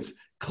URL is.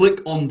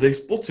 Click on this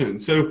button.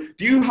 So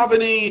do you have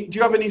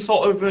any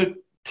sort of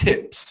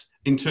tips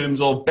in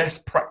terms of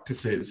best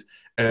practices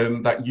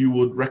that you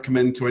would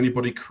recommend to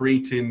anybody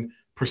creating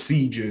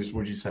procedures,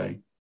 would you say?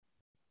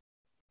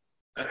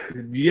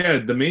 Yeah,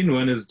 the main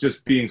one is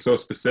just being so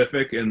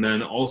specific, and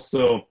then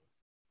also,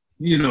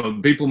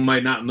 people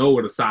might not know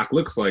what a sock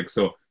looks like,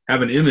 so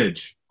have an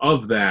image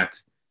of that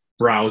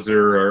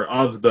browser or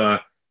of the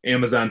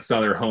Amazon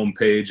seller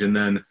homepage, and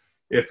then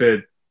if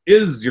it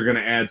is you're going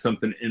to add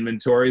something to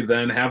inventory,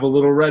 then have a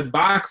little red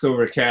box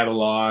over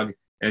catalog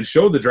and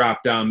show the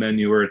drop-down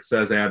menu where it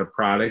says add a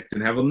product,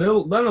 and have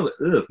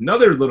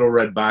another little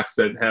red box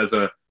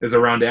that is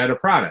around add a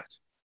product.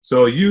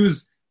 So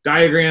use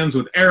diagrams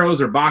with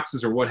arrows or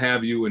boxes or what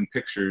have you in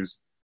pictures,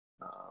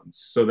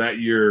 so that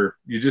you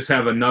just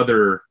have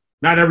another.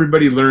 Not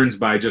everybody learns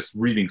by just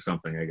reading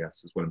something, I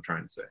guess, is what I'm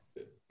trying to say.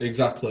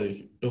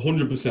 Exactly,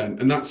 100%.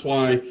 And that's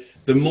why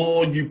the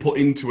more you put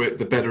into it,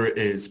 the better it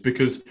is.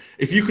 Because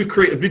if you could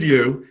create a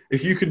video,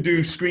 if you could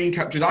do screen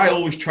captures, I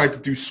always try to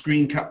do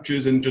screen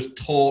captures and just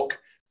talk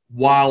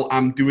while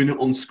I'm doing it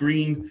on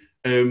screen.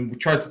 We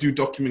try to do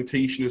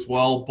documentation as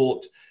well.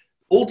 But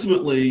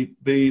ultimately,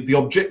 the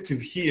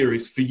objective here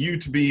is for you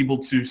to be able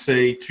to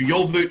say to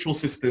your virtual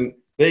assistant,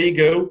 there you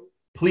go,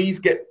 please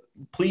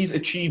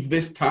achieve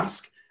this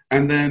task.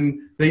 And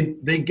then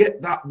they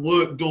get that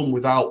work done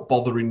without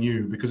bothering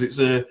you, because it's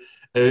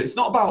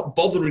not about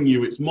bothering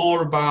you. It's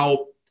more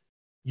about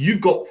you've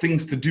got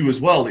things to do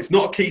as well. It's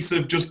not a case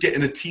of just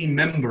getting a team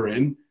member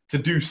in to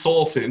do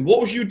sourcing.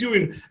 What was you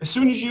doing as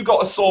soon as you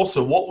got a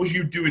sourcer? What was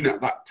you doing at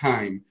that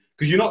time?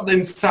 Because you're not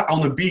then sat on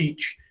the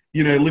beach,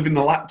 living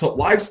the laptop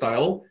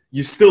lifestyle.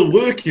 You're still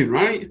working,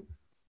 right?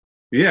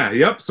 Yeah,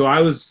 yep. So I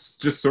was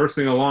just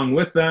sourcing along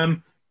with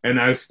them, and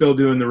I was still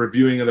doing the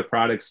reviewing of the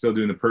products, still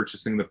doing the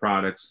purchasing of the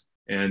products,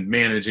 and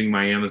managing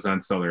my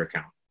Amazon seller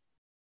account.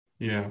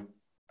 Yeah,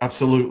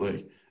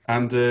 absolutely.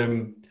 And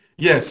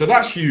so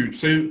that's huge.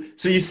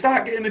 So you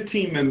start getting the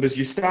team members,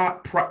 you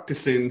start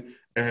practicing,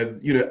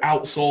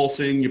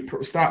 outsourcing,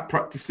 you start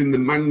practicing the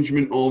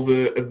management of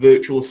a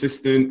virtual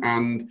assistant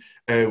and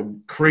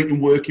creating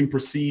working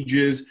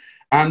procedures.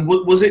 And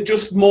was it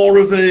just more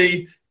of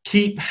a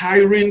keep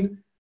hiring?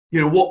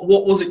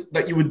 What was it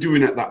that you were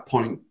doing at that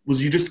point?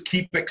 Was you just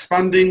keep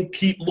expanding,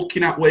 keep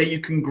looking at where you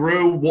can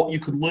grow, what you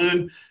could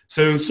learn?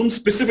 So some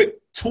specific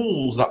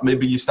tools that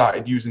maybe you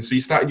started using. So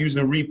you started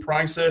using a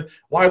repricer.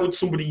 Why would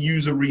somebody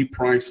use a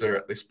repricer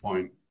at this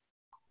point?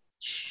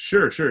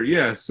 Sure.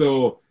 Yeah.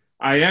 So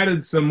I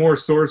added some more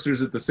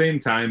sourcers at the same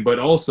time, but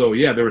also,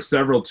 yeah, there were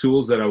several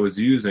tools that I was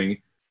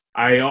using.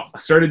 I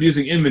started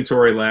using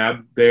Inventory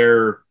Lab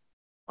there,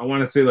 I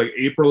want to say like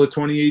April of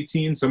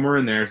 2018, somewhere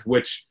in there,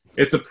 which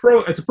it's a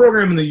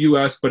program in the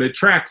US, but it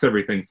tracks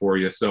everything for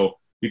you. So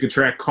you can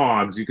track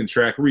COGS, you can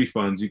track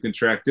refunds, you can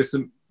track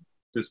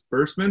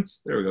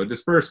disbursements. There we go,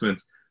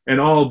 disbursements, and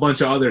a bunch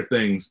of other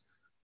things.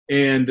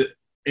 And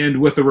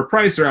with the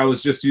repricer, I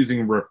was just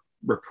using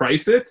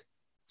Reprice It,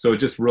 so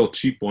just real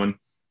cheap one.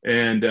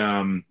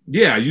 And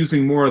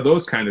using more of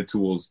those kind of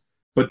tools.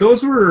 But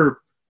those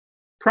were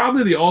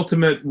probably the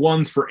ultimate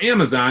ones for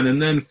Amazon. And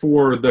then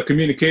for the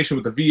communication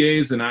with the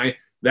VAs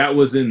that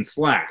was in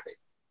Slack.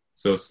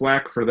 So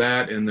Slack for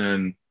that, and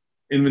then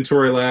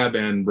Inventory Lab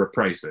and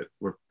Reprice It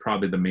were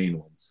probably the main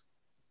ones.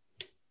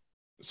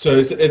 So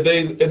are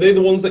they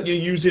the ones that you're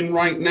using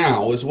right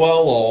now as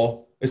well,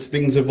 or has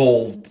things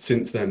evolved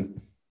since then?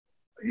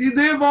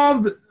 They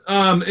evolved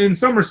in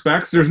some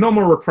respects. There's no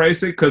more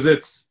Reprice It because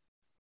it's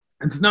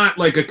not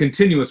like a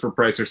continuous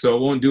repricer, so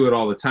it won't do it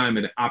all the time.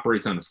 It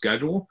operates on a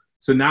schedule.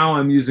 So now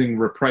I'm using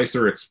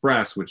Repricer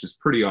Express, which is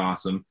pretty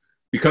awesome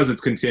because it's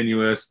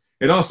continuous.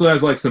 It also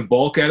has like some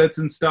bulk edits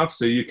and stuff,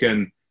 so you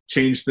can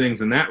change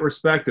things in that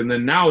respect. And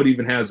then now it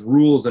even has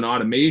rules and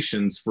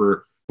automations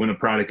for when a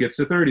product gets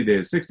to 30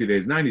 days, 60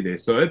 days, 90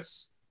 days. So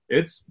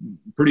it's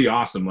pretty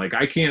awesome. Like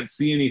I can't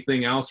see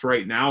anything else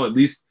right now, at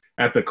least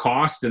at the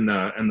cost and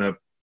the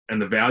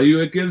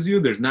value it gives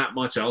you. There's not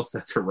much else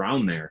that's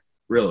around there,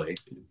 really.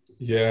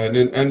 Yeah,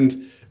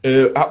 and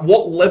at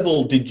what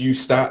level did you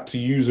start to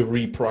use a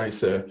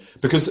repricer?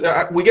 Because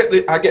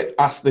I get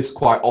asked this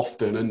quite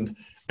often,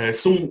 and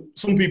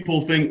some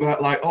people think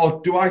that like, oh,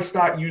 do I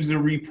start using a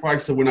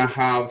repricer when I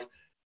have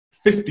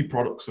 50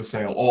 products for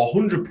sale or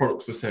 100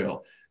 products for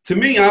sale? To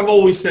me, I've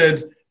always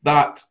said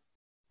that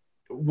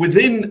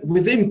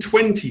within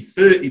 20,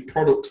 30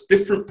 products,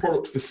 different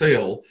products for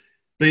sale,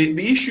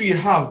 the issue you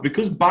have,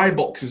 because buy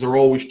boxes are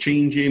always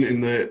changing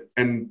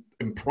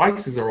and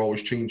prices are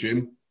always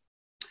changing,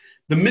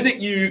 the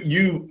minute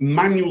you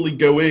manually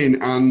go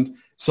in and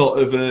sort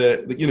of,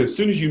 as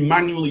soon as you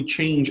manually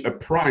change a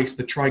price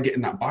to try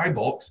getting that buy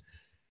box,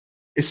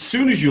 as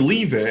soon as you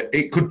leave it,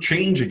 it could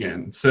change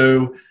again.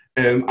 So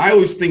I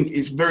always think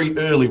it's very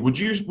early. Would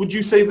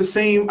you say the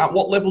same? At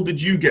what level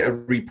did you get a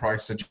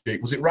repricer,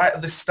 Jake? Was it right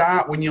at the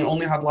start when you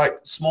only had like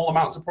small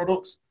amounts of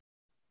products?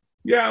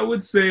 Yeah, I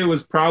would say it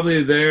was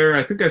probably there.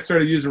 I think I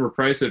started using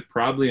Reprice It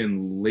probably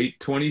in late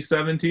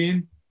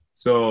 2017.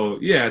 So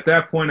yeah, at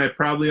that point, I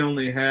probably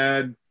only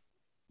had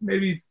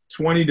maybe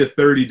 20 to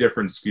 30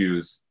 different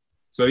SKUs.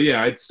 So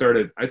yeah, I'd start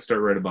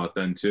right about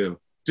then too.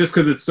 Just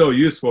because it's so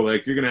useful.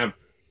 Like you're gonna have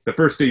the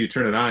first day you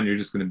turn it on, you're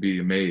just gonna be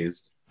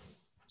amazed.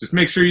 Just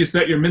make sure you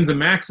set your mins and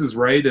maxes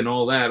right and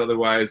all that.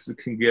 Otherwise, it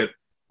can get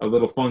a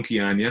little funky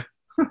on you.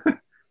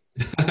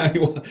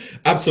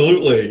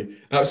 Absolutely.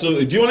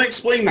 Do you want to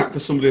explain that for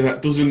somebody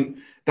that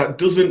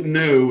doesn't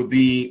know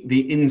the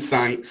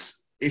insights?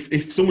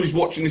 If somebody's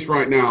watching this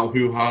right now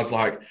who has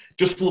like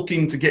just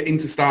looking to get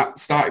into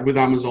started with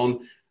Amazon,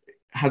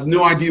 has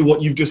no idea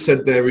what you've just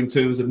said there in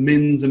terms of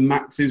mins and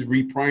maxes,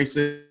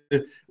 repricing.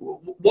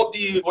 What do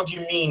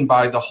you mean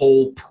by the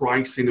whole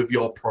pricing of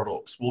your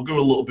products? We'll go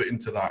a little bit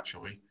into that,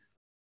 shall we?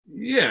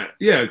 Yeah.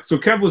 So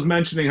Kev was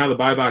mentioning how the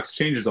buy box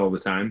changes all the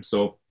time.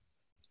 So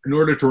in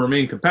order to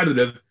remain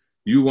competitive,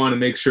 you want to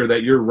make sure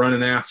that you're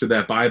running after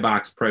that buy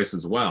box price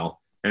as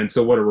well. And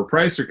so what a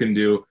repricer can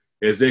do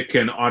is it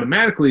can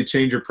automatically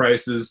change your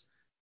prices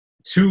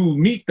to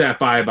meet that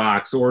buy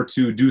box or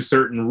to do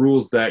certain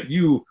rules that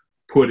you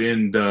put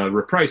in the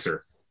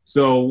repricer.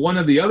 So one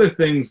of the other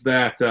things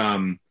that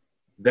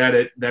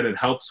it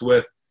helps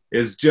with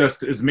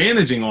is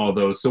managing all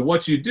those. So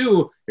what you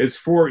do is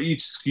for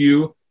each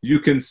SKU, you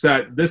can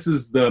set, this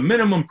is the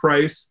minimum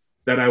price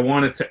that I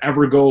want it to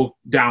ever go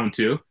down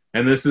to,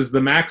 and this is the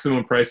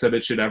maximum price that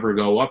it should ever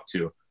go up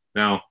to.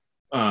 Now,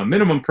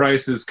 minimum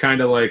price is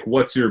kind of like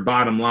what's your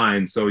bottom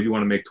line. So you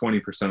want to make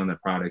 20% on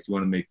that product. You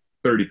want to make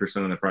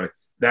 30% on that product.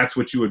 That's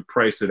what you would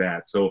price it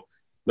at. So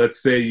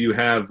let's say you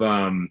have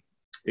a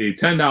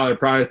 $10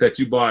 product that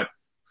you bought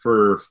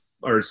for,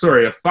 or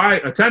sorry, a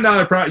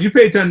 $10 product, you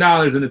pay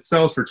 $10 and it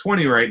sells for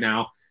 $20 right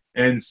now,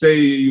 and say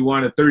you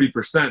wanted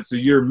 30%, so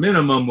your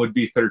minimum would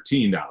be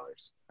 $13.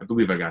 I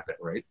believe I got that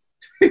right.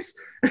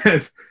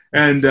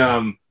 and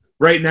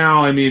right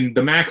now, I mean,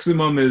 the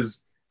maximum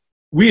is,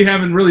 we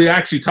haven't really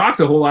actually talked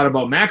a whole lot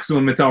about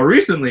maximum until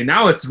recently.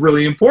 Now it's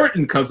really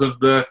important because of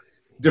the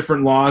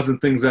different laws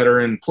and things that are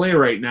in play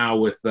right now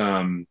with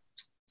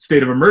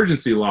state of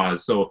emergency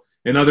laws. So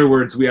in other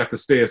words, we have to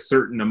stay a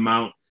certain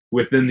amount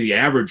within the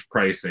average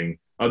pricing.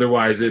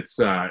 Otherwise, it's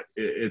a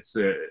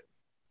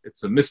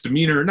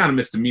misdemeanor, not a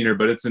misdemeanor,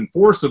 but it's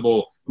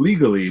enforceable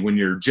legally when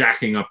you're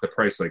jacking up the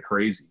price like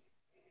crazy.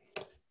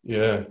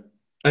 Yeah.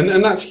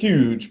 And that's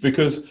huge,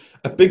 because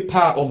a big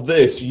part of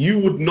this, you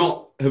would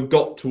not have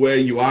got to where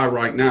you are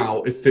right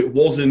now if it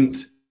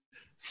wasn't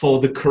for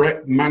the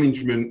correct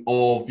management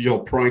of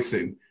your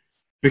pricing.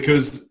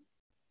 Because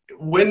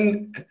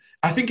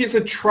I think it's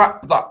a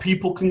trap that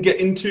people can get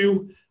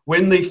into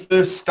when they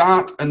first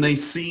start and they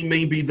see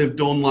maybe they've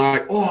done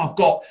like, oh, I've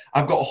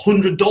got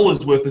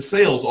 $100 worth of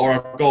sales, or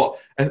I've got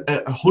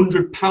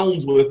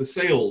 £100 worth of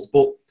sales.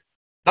 But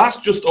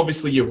that's just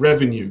obviously your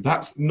revenue.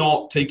 That's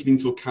not taking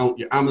into account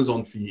your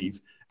Amazon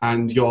fees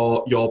and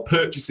your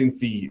purchasing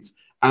fees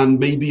and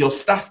maybe your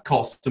staff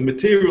costs and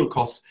material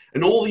costs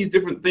and all these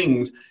different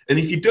things. And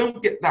if you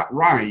don't get that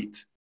right,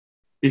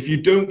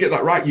 you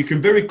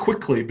can very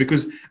quickly,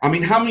 because I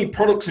mean, how many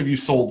products have you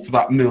sold for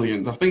that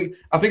millions? I think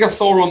I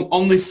saw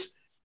on this,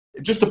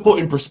 just to put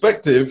in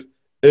perspective,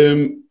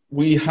 you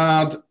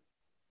got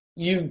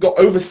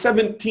over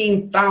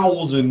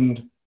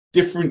 17,000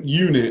 different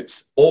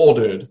units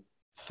ordered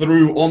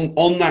through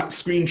on that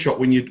screenshot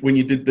when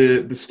you did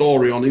the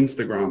story on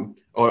Instagram,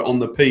 or on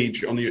the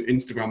page on your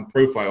Instagram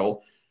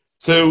profile.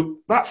 So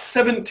that's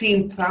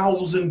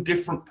 17,000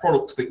 different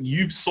products that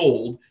you've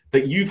sold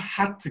that you've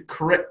had to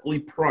correctly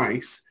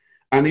price.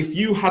 And if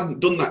you hadn't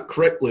done that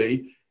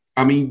correctly,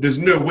 I mean, there's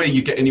no way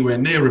you get anywhere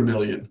near $1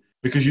 million,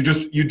 because you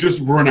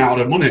just run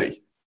out of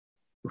money.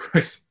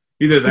 Right.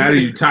 Either that or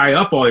you tie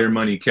up all your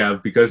money,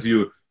 Kev, because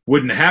you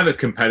wouldn't have it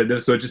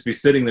competitive, so it'd just be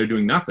sitting there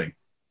doing nothing.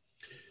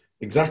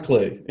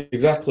 Exactly.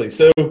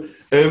 So,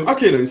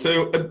 okay then.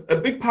 So a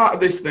big part of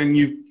this then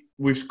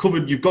we've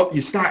covered,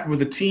 you started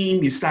with a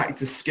team, you started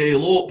to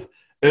scale up.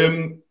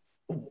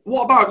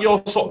 What about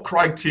your sort of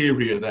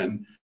criteria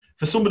then?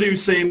 For somebody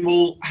who's saying,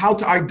 well, how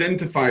to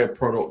identify a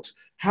product?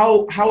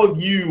 How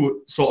have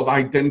you sort of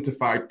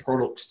identified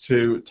products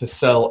to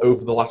sell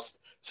over the last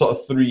sort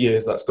of 3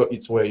 years that's got you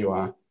to where you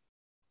are?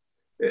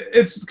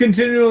 It's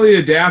continually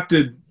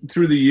adapted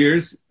through the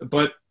years,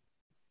 but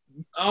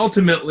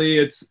ultimately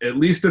it's at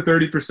least a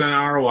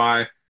 30%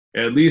 ROI,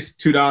 at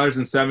least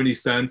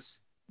 $2.70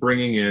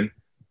 bringing in.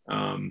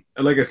 And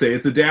like I say,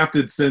 it's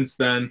adapted since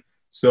then.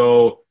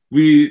 So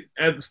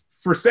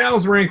for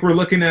sales rank, we're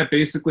looking at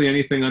basically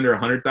anything under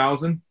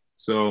 100,000.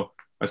 So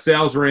a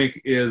sales rank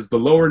is the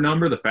lower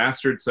number, the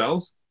faster it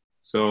sells.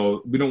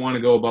 So we don't want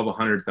to go above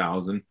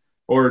 100,000.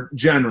 Or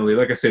generally,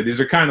 like I said, these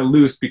are kind of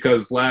loose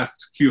because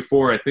last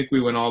Q4, I think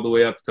we went all the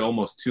way up to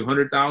almost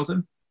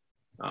 200,000.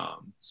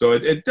 So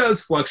it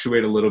does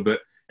fluctuate a little bit.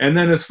 And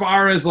then as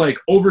far as like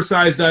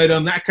oversized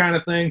item, that kind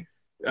of thing,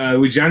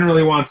 we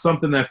generally want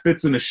something that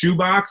fits in a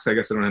shoebox. I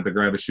guess I don't have to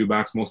grab a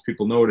shoebox. Most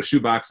people know what a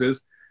shoebox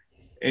is.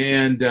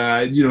 And,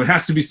 it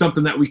has to be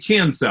something that we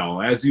can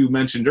sell. As you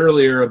mentioned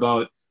earlier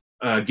about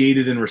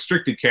gated and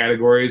restricted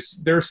categories,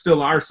 there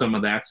still are some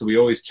of that. So we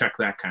always check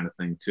that kind of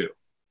thing too.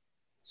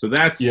 So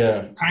that's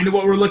kind of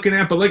what we're looking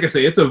at. But like I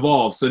say, it's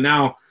evolved. So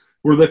now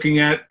we're looking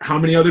at how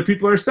many other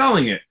people are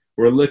selling it.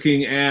 We're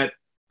looking at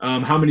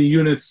how many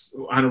units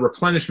on a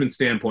replenishment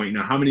standpoint.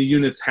 How many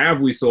units have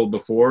we sold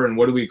before, and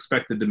what do we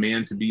expect the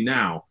demand to be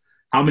now?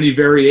 How many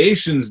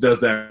variations does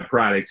that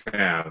product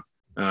have?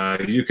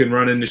 You can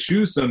run into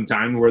shoes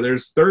sometime where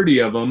there's 30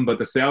 of them, but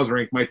the sales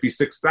rank might be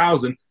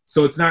 6,000.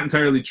 So it's not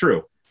entirely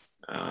true.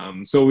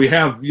 So we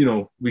have,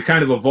 we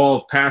kind of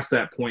evolved past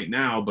that point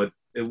now, but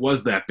it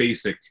was that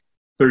basic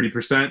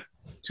 30%,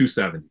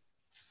 270.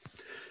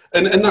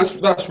 And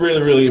that's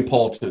really, really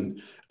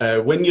important.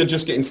 When you're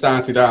just getting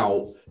started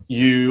out,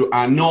 you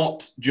are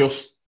not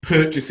just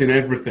purchasing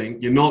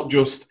everything. You're not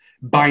just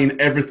buying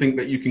everything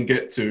that you can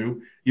get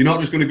to. You're not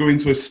just going to go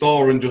into a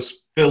store and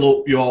just fill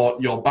up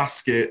your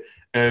basket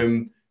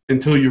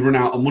until you run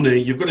out of money.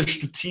 You've got to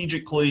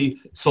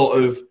strategically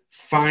sort of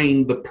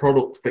find the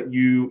products that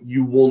you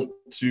want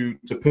to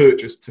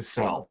purchase to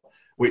sell,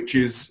 which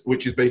is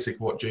basically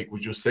what Jake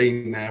was just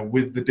saying there.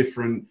 With the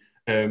different,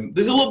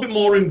 there's a little bit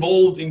more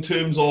involved in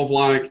terms of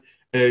like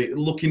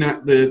looking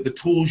at the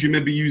tools you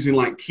may be using,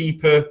 like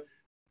Keeper.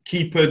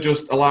 Keeper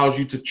just allows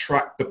you to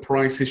track the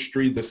price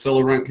history, the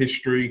seller rank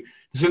history.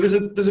 So there's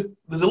a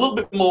little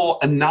bit more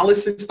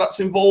analysis that's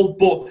involved,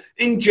 but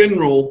in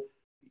general,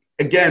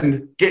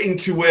 again, getting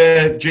to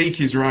where Jake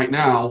is right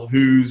now,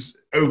 who's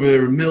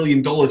over $1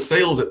 million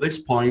sales at this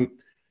point,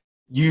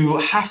 you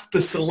have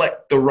to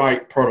select the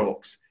right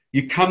products.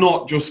 You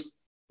cannot just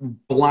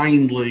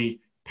blindly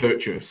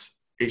purchase.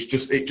 It's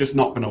just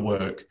not going to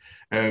work.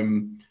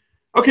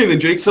 Okay then,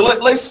 Jake. So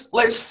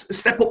let's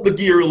step up the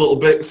gear a little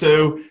bit.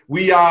 So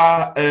we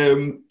are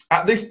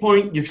at this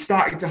point. You've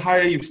started to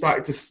hire. You've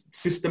started to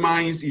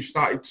systemize. You've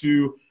started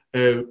to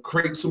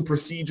create some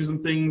procedures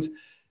and things.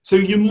 So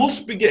you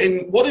must be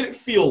getting. What did it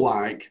feel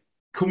like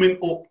coming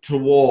up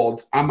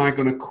towards? Am I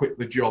going to quit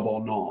the job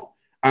or not?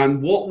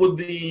 And what was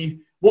the?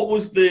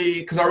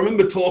 Because I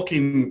remember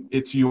talking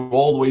to you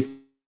all the way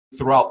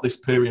throughout this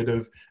period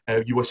of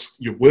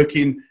you're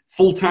working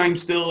full time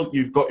still.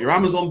 You've got your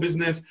Amazon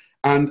business.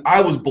 And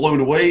I was blown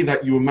away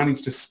that you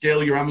managed to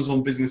scale your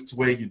Amazon business to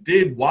where you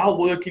did while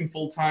working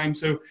full time.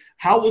 So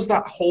how was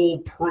that whole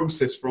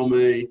process from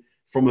a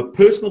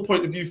personal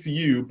point of view for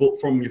you, but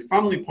from your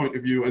family point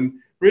of view? And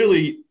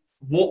really,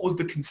 what was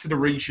the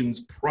considerations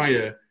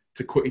prior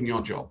to quitting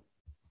your job?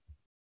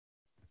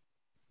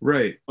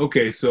 Right.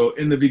 Okay. So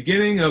in the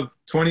beginning of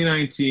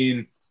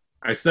 2019,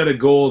 I set a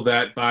goal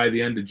that by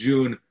the end of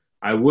June,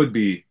 I would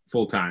be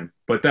full time.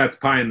 But that's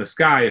pie in the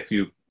sky if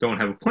you don't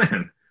have a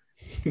plan.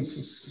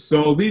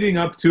 So leading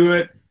up to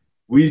it,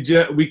 we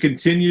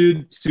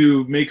continued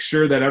to make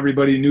sure that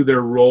everybody knew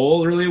their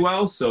role really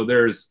well. So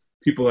there's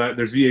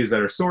VAs that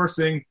are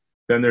sourcing,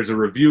 then there's a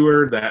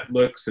reviewer that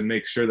looks and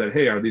makes sure that,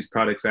 hey, are these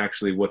products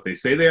actually what they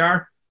say they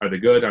are? Are they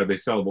good? Are they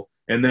sellable?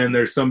 And then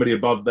there's somebody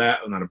above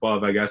that, not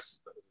above, I guess.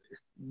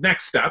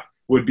 Next step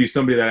would be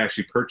somebody that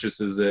actually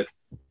purchases it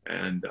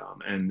and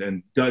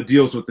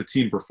deals with the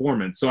team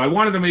performance. So I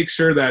wanted to make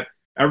sure that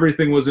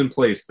everything was in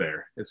place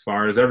there as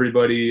far as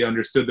everybody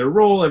understood their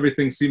role.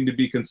 Everything seemed to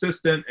be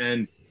consistent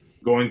and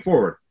going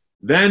forward.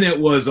 Then it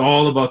was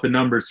all about the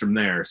numbers from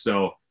there.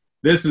 So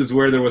this is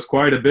where there was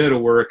quite a bit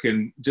of work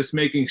and just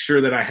making sure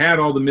that I had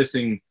all the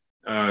missing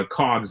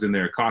cogs in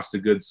there, cost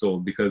of goods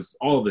sold, because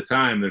all the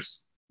time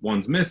there's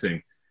one's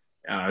missing.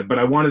 But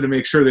I wanted to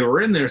make sure they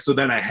were in there so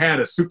that I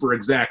had a super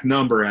exact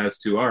number as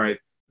to, all right,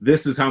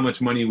 this is how much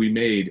money we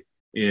made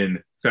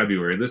in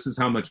February. This is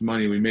how much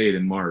money we made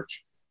in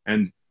March.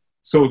 And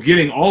so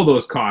getting all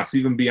those costs,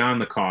 even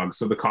beyond the COGS,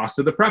 so the cost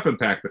of the prep and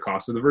pack, the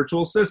cost of the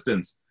virtual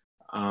assistants,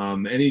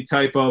 any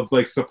type of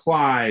like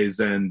supplies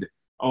and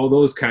all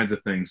those kinds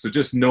of things. So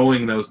just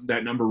knowing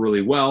that number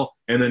really well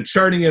and then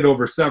charting it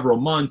over several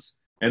months.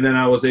 And then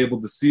I was able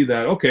to see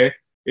that, okay,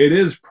 it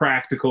is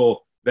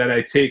practical that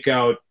I take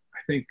out, I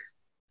think,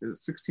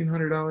 is it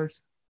 $1,600?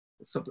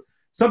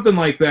 Something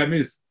like that.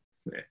 Maybe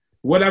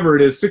whatever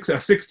it is,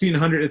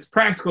 $1,600. It's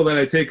practical that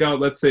I take out,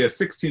 let's say, a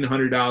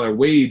 $1,600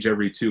 wage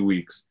every 2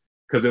 weeks,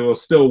 because it will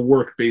still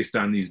work based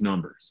on these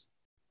numbers.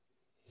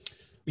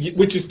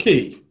 Which is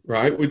key,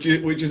 right? Which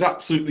is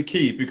absolutely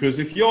key, because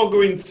if you're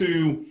going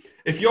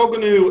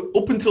to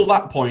up until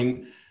that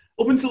point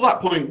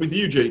with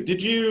you, Jake,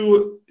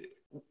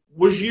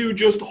 was you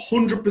just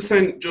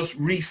 100% just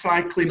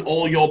recycling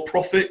all your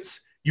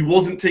profits? You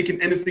wasn't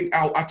taking anything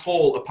out at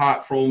all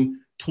apart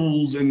from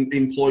tools and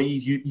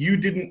employees. You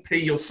didn't pay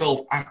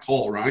yourself at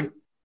all, right?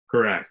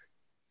 Correct.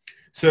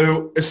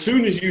 So as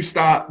soon as you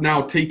start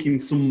now taking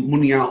some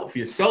money out for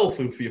yourself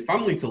and for your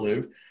family to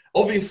live,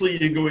 obviously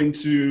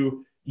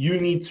you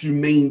need to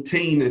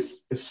maintain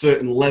a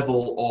certain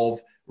level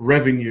of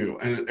revenue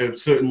and a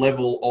certain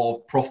level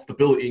of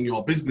profitability in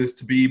your business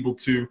to be able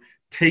to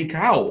take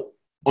out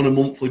on a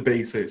monthly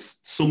basis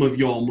some of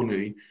your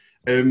money.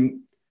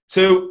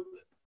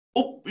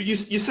 You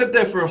said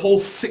there for a whole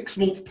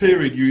 6-month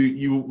period,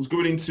 you was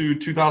going into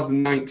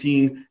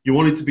 2019, you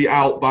wanted to be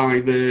out by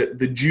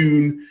the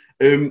June.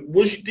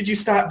 Did you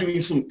start doing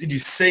did you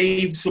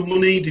save some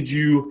money? Did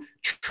you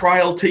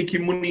trial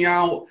taking money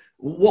out?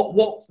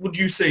 What would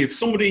you say if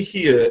somebody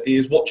here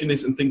is watching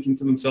this and thinking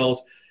to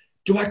themselves,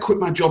 do I quit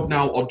my job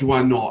now or do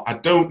I not? I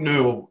don't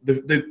know.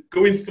 They're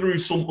going through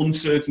some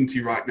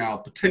uncertainty right now,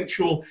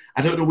 potential.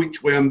 I don't know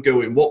which way I'm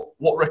going.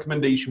 What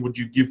recommendation would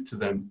you give to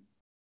them?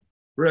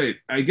 Right.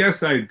 I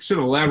guess I should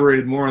have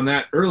elaborated more on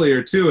that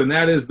earlier too. And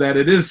that is that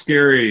it is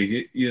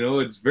scary.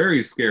 It's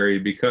very scary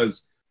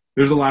because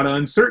there's a lot of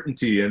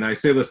uncertainty. And I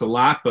say this a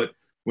lot, but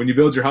when you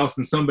build your house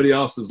in somebody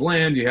else's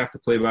land, you have to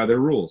play by their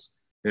rules.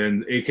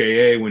 And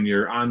AKA when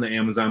you're on the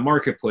Amazon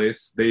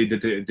marketplace, they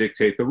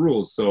dictate the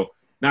rules. So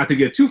not to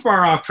get too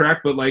far off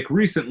track, but like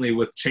recently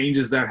with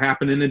changes that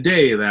happen in a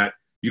day that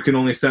you can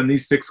only send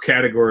these 6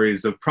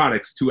 categories of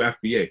products to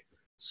FBA.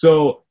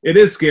 So it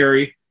is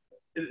scary.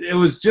 It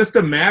was just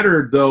a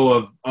matter though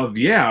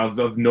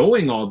of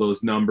knowing all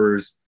those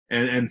numbers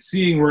and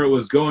seeing where it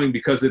was going,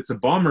 because it's a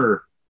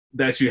bummer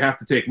that you have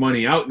to take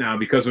money out now,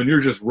 because when you're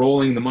just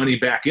rolling the money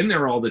back in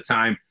there all the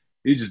time,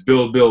 you just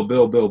build.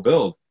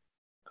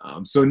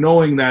 So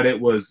knowing that it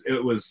was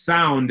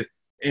sound,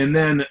 and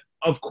then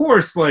of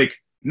course, like,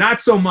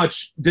 not so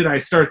much did I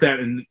start that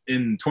in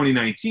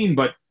 2019,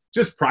 but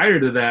just prior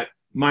to that,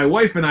 my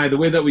wife and I, the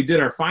way that we did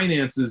our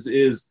finances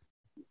is,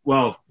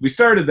 well, we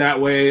started that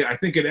way. I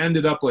think it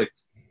ended up like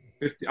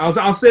 50.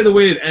 I'll say the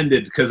way it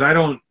ended, because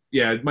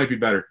it might be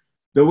better.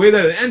 The way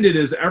that it ended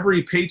is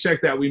every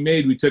paycheck that we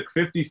made, we took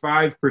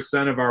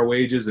 55% of our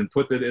wages and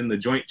put it in the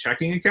joint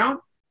checking account.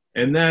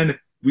 And then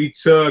we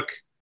took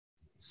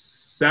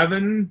 5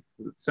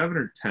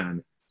 or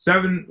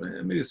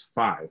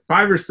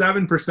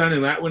 7%,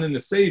 and that went into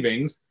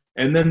savings.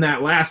 And then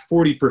that last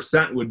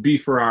 40% would be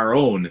for our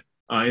own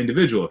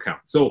individual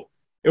account. So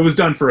it was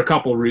done for a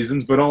couple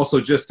reasons, but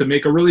also just to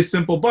make a really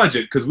simple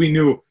budget, because we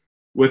knew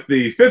with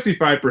the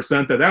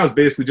 55% that was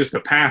basically just a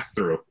pass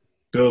through.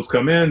 Bills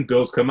come in,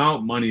 bills come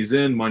out, money's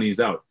in, money's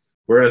out.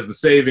 Whereas the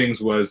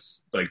savings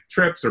was like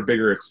trips or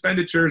bigger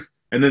expenditures.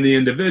 And then the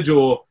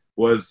individual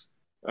was,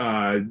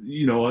 I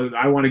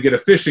want to get a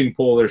fishing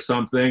pole or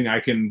something, I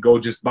can go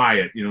just buy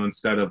it,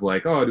 instead of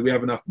like, oh, do we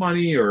have enough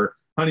money, or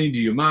honey, do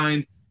you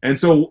mind? And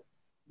so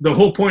the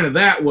whole point of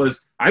that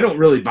was I don't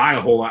really buy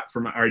a whole lot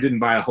I didn't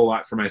buy a whole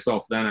lot for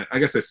myself then. I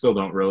guess I still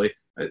don't really,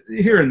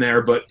 here and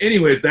there. But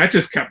anyways, that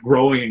just kept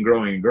growing and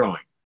growing and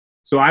growing.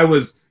 So I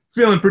was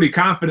feeling pretty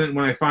confident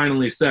when I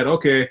finally said,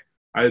 okay,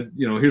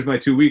 here's my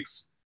 2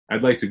 weeks.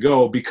 I'd like to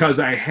go, because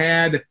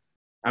I'm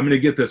going to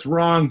get this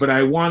wrong, but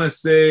I want to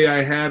say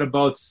I had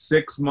about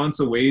 6 months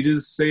of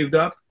wages saved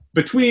up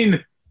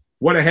between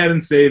what I had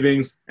in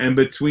savings and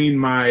between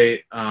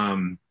my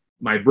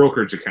my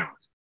brokerage account.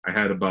 I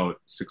had about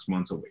 6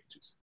 months of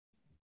wages.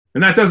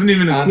 And that doesn't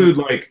even include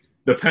like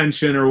the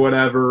pension or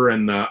whatever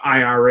and the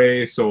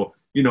IRA. So,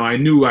 I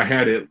knew I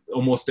had it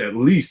almost at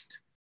least,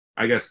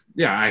 I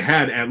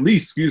had at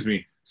least,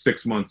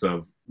 6 months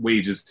of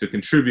wages to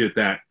contribute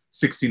that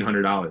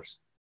 $1,600.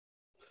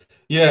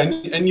 Yeah,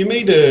 and you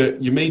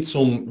made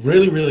some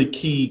really, really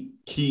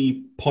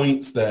key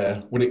points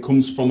there when it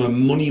comes from a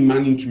money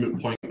management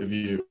point of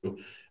view,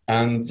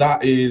 and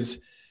that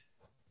is,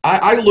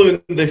 I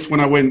learned this when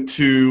I went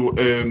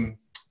to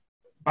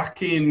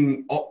back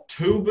in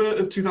October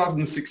of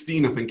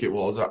 2016, I think it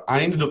was.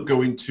 I ended up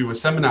going to a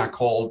seminar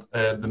called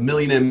the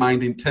Millionaire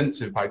Mind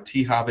Intensive by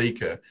T. Harv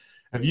Eker.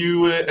 Have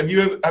you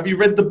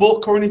read the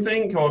book or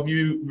anything, or have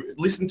you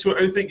listened to it or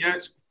anything? Yeah,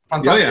 it's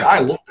fantastic. Yeah. I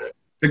loved it.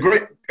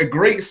 It's a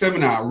great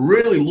seminar. I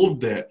really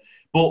loved it.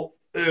 But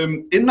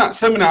in that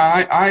seminar,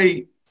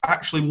 I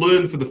actually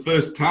learned for the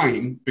first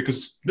time,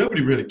 because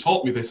nobody really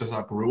taught me this as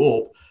I grew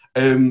up,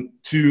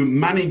 to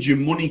manage your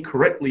money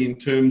correctly in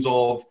terms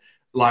of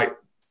like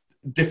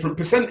different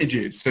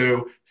percentages.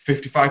 So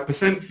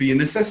 55% for your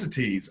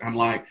necessities, and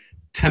like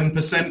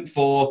 10%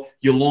 for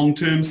your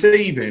long-term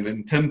saving,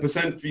 and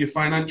 10% for your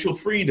financial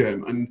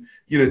freedom, and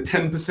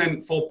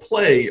 10% for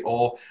play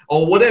or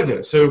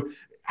whatever. So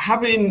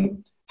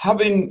having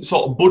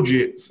sort of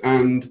budgets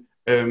and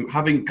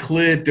having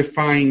clear,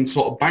 defined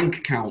sort of bank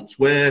accounts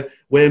where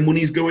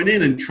money's going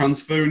in and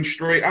transferring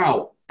straight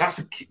out.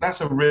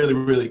 That's a really,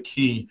 really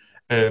key.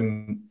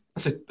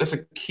 That's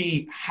a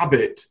key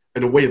habit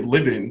and a way of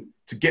living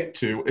to get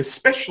to,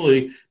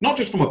 especially not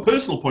just from a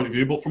personal point of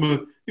view, but from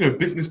a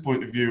business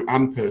point of view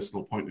and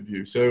personal point of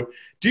view. So,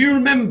 do you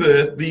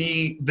remember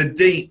the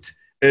date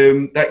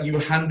that you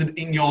handed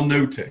in your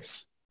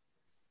notice?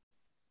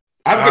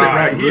 I've got it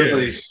right here.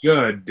 Really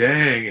should.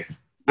 Dang.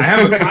 I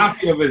have a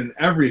copy of it and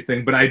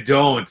everything, but I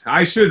don't.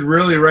 I should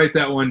really write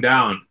that one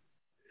down.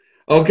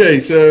 Okay,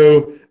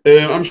 so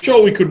I'm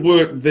sure we could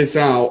work this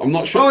out. I'm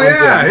not sure. Oh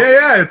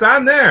yeah, it's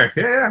on there.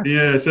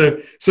 Yeah.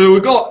 So we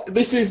got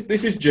this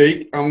is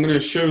Jake. I'm going to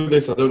show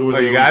this. I don't know.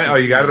 You got it. Oh,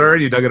 you got it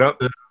already. You dug it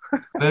up.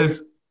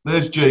 There's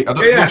Jake. I'm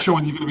not sure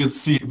whether you're going to be able to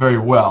see it very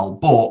well,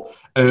 but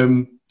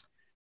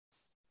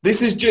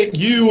this is Jake.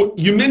 You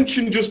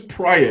mentioned just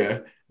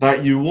prior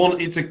that you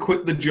wanted to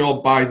quit the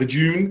job by the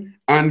June,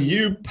 and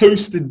you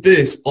posted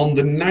this on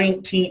the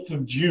 19th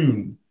of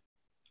June.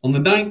 On the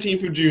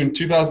 19th of June,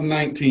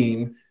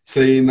 2019,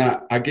 saying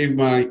that I gave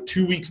my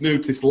 2 weeks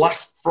notice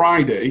last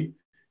Friday.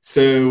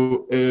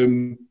 So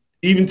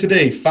even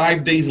today,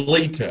 5 days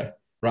later,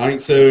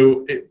 right?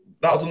 So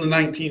that was on the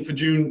 19th of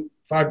June,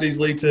 5 days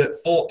later,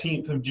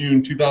 14th of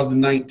June,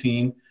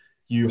 2019,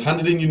 you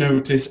handed in your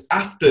notice.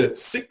 After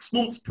 6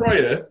 months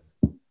prior,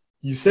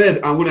 you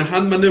said, I'm going to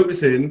hand my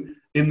notice in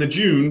the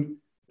June,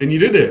 and you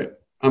did it.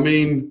 I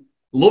mean,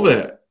 love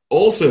it.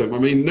 Awesome. I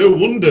mean, no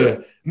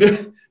wonder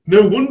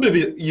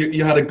that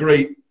you had a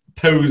great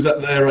pose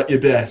there at your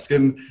desk,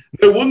 and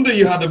no wonder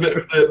you had a bit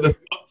of the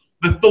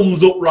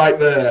thumbs up right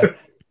there.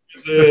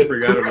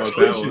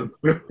 Congratulations.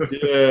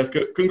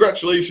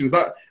 Congratulations.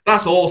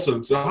 That's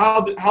awesome. So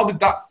how did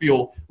that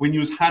feel when you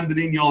was handed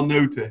in your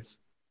notice?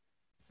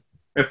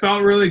 It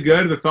felt really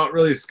good. It felt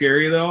really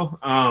scary though.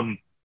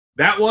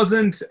 That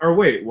wasn't, or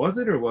wait, was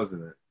it or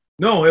wasn't it?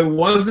 No, it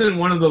wasn't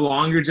one of the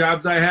longer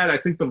jobs I had. I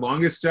think the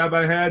longest job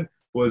I had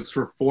was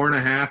for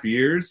 4.5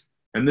 years.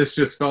 and this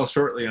just fell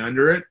shortly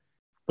under it.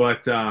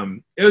 But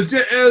it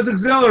was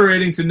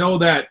exhilarating to know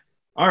that,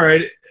 all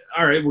right,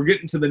 we're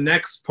getting to the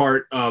next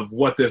part of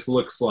what this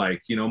looks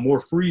like, more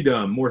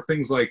freedom, more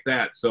things like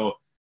that. So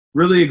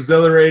really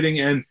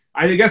exhilarating. And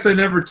I guess I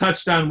never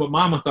touched on what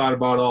Mama thought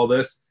about all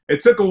this.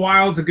 It took a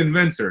while to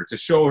convince her, to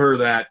show her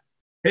that,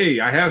 hey,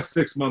 I have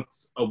 6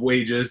 months of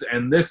wages,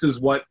 and this is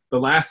what the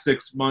last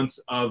 6 months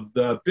of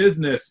the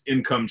business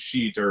income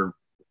sheet, or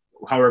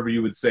however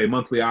you would say,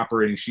 monthly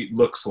operating sheet,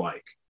 looks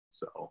like.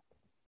 So,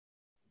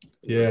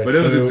 yeah, but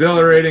it was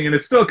exhilarating, and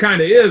it still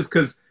kind of is,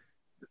 because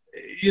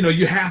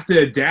you have to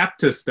adapt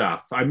to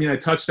stuff. I mean, I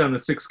touched on the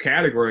 6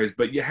 categories,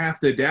 but you have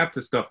to adapt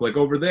to stuff. Like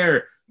over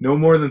there, no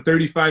more than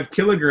 35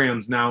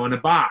 kilograms now in a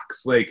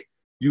box. Like,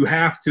 you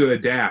have to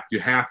adapt. You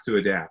have to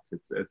adapt.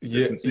 It's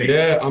insane.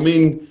 Yeah. I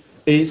mean,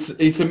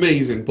 it's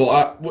amazing.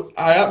 But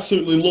I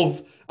absolutely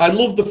love. I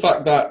love the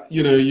fact that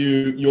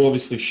you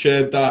obviously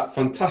shared that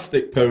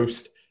fantastic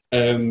post.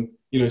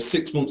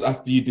 6 months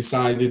after you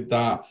decided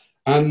that,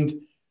 and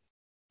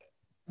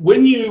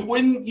when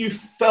you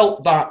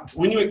felt that,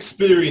 when you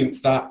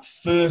experienced that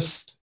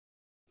first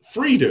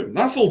freedom,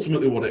 that's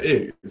ultimately what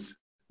it is.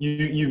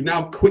 You've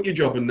now quit your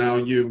job and now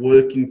you're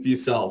working for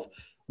yourself.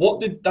 What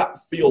did that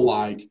feel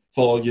like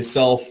for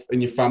yourself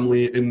and your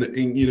family and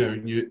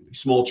your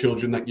small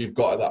children that you've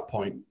got at that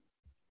point?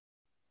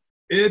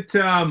 It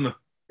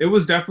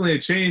was definitely a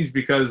change,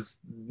 because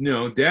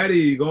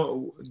daddy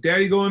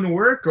going to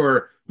work,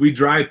 or we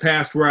drive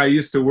past where I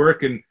used to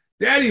work and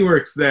Daddy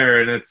works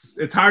there, and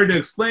it's hard to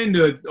explain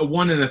to a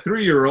 1 and a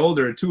 3-year-old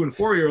or a 2 and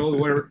 4-year-old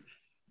where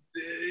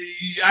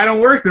I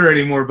don't work there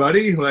anymore,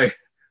 buddy. Like,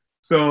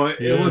 so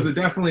it was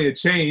definitely a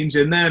change.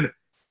 And then it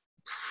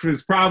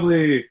was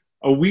probably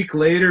a week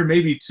later,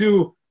 maybe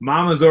 2.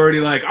 Mama's already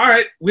like, all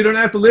right, we don't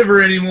have to live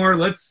here anymore.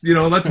 Let's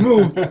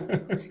move.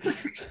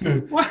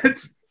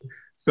 What?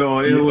 So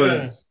it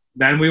was.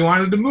 Then we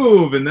wanted to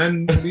move, and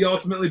then we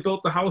ultimately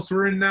built the house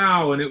we're in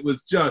now, and it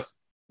was just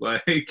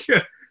like.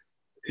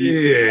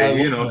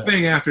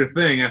 Thing after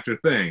thing after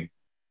thing.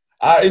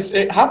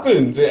 It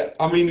happens.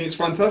 I mean, it's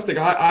fantastic.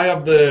 I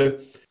have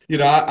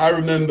I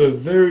remember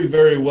very,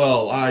 very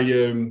well. I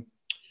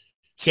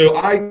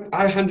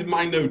handed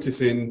my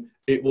notice in.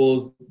 It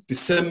was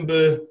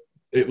December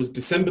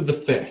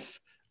the 5th,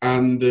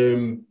 and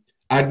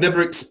I'd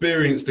never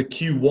experienced a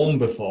Q1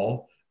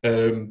 before.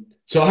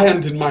 So I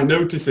handed my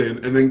notice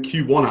in, and then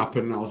Q1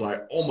 happened, and I was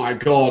like, oh my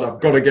God,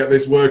 I've got to get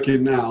this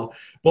working now.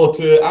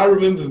 But I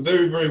remember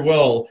very, very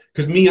well,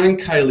 because me and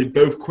Kylie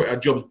both quit our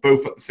jobs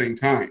both at the same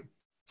time.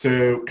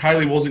 So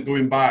Kylie wasn't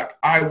going back,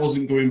 I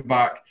wasn't going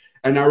back.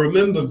 And I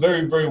remember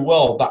very, very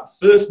well that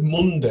first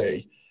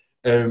Monday,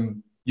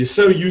 you're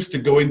so used to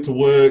going to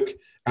work.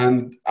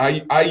 And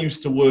I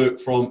used to work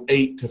from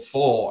 8 to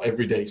 4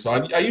 every day. So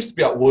I used to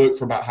be at work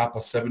for about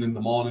 7:30 in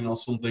the morning or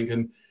something.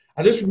 And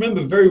I just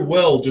remember very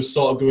well just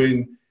sort of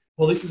going,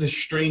 well, this is a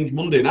strange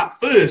Monday. And at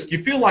first, you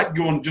feel like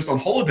you're just on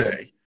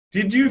holiday.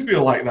 Did you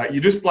feel like that?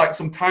 You just like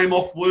some time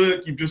off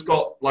work. You've just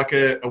got like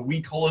a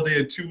week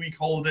holiday, a 2-week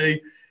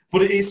holiday.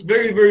 But it's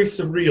very, very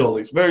surreal.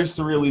 It's very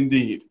surreal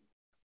indeed.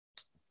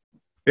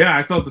 Yeah,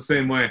 I felt the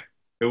same way.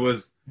 It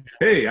was,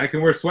 hey, I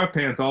can wear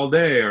sweatpants all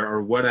day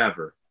or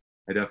whatever.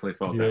 I definitely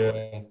felt that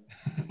way.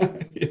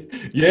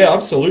 Yeah,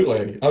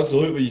 absolutely.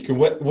 Absolutely. You can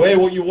wear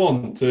what you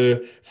want.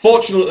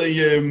 Fortunately,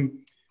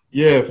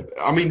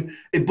 I mean,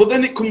 but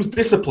then it comes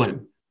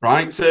discipline,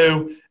 right?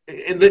 So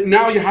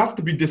now you have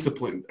to be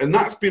disciplined, and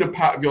that's been a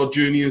part of your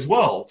journey as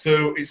well.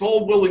 So it's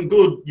all well and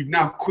good. You've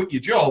now quit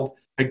your job.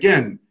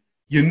 Again,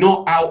 you're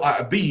not out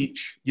at a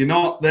beach. You're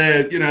not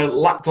there,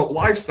 laptop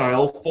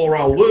lifestyle,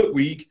 4-hour work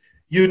week.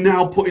 You're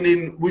now putting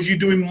in, was you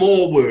doing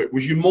more work?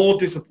 Was you more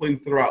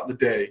disciplined throughout the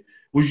day?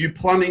 Was you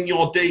planning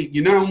your day?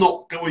 You're now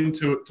not going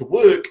to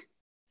work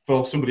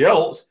for somebody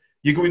else.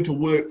 You're going to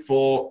work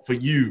for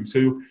you.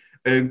 So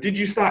did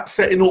you start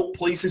setting up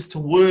places to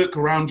work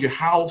around your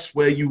house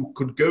where you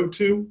could go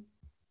to?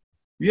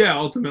 Yeah,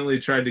 ultimately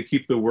tried to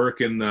keep the work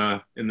in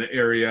the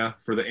area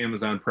for the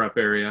Amazon prep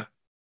area.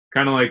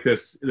 Kind of like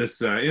this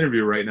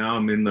interview right now.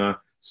 I'm in the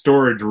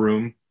storage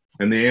room,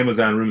 and the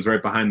Amazon room's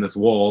right behind this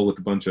wall with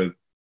a bunch of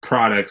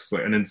products,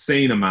 like an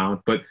insane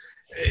amount. But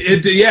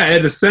it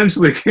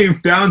essentially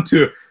came down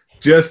to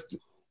just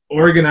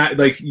organize.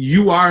 Like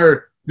you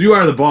are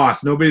the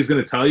boss. Nobody's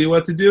going to tell you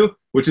what to do,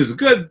 which is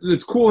good.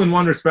 It's cool in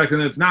one respect,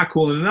 and it's not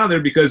cool in another,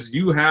 because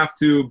you have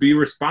to be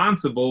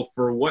responsible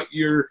for what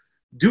you're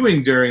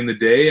doing during the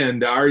day,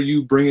 and are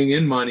you bringing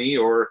in money,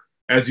 or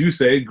as you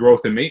say,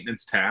 growth and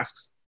maintenance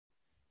tasks.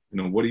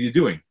 What are you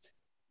doing?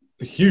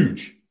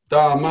 Huge.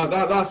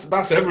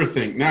 That's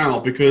everything now,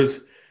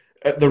 because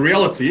the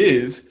reality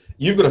is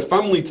you've got a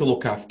family to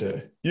look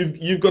after.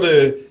 You've got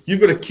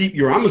to keep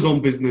your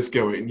Amazon business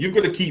going. You've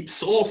got to keep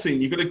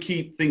sourcing. You've got to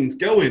keep things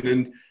going,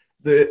 and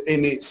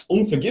it's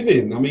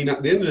unforgiving. I mean,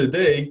 at the end of the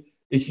day,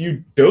 if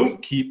you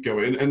don't keep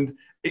going, and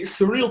it's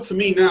surreal to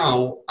me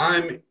now.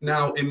 I'm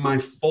now in my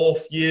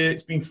 4th year.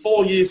 It's been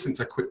 4 years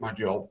since I quit my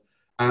job,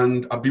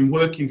 and I've been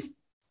working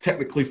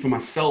technically for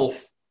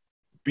myself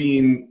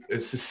being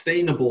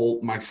sustainable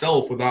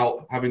myself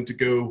without having to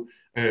go,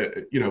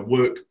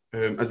 work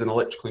as an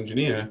electrical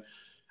engineer.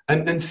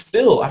 And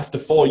still, after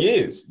 4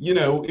 years,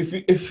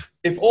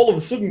 if all of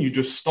a sudden you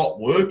just stop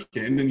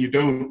working and you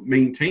don't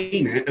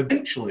maintain it,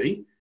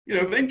 eventually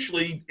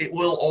it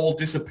will all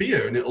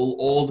disappear, and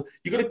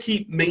you got to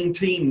keep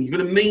maintaining. You got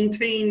to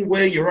maintain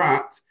where you're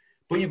at,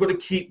 but you've got to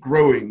keep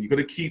growing. You've got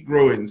to keep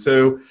growing.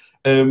 So,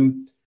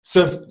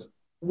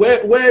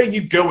 where are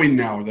you going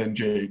now then,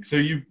 Jake? So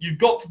you've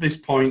got to this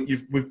point.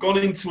 We've gone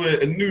into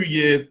a new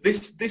year.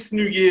 This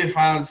new year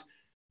has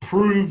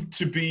proved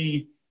to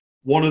be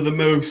one of the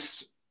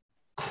most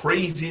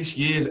craziest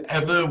years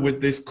ever with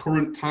this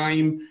current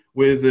time,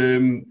 with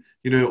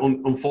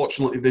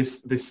unfortunately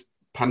this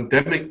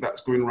pandemic that's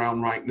going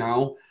around right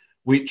now,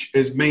 which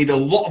has made a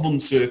lot of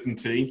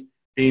uncertainty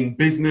in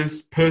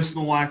business,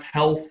 personal life,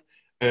 health.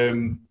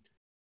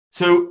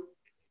 So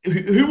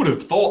who would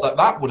have thought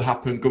that would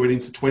happen going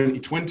into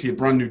 2020, a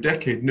brand new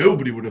decade?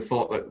 Nobody would have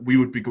thought that we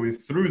would be going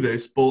through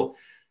this. But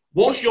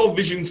what's your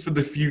visions for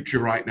the future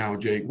right now,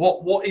 Jake?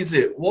 What is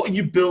it? What are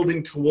you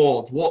building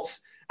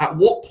towards? At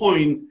what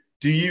point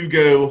do you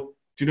go,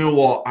 do you know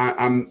what?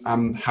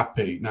 I'm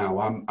happy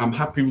now. I'm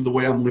happy with the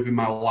way I'm living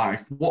my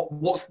life.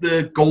 What's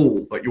the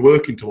goal that you're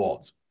working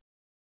towards?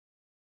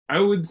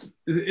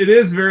 It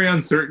is very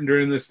uncertain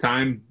during this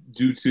time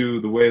due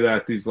to the way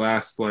that these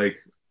last,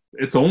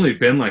 it's only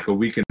been like a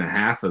week and a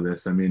half of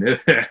this. I mean,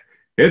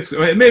 it's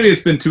maybe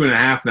it's been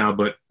 2.5 now,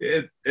 but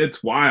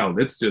it's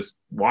wild. It's just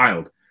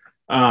wild.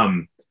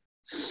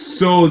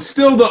 So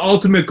still the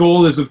ultimate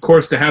goal is, of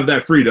course, to have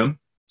that freedom.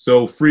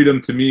 So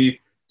freedom to me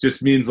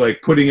just means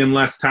like putting in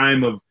less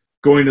time of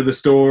going to the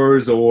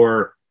stores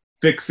or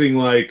fixing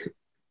on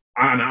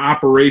an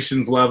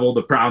operations level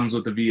the problems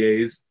with the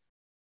VAs.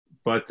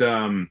 But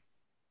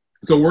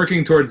so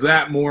working towards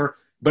that more.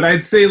 But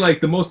I'd say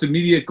the most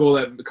immediate goal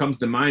that comes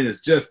to mind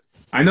is just,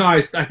 I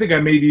think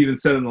I maybe even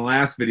said in the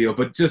last video,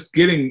 but just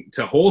getting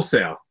to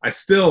wholesale. I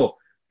still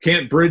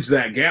can't bridge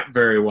that gap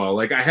very well.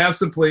 I have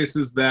some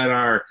places that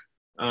are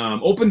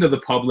open to the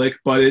public,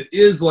 but it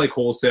is like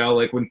wholesale.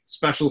 When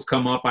specials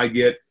come up, I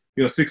get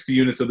 60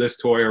 units of this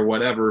toy or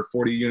whatever,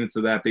 40 units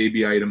of that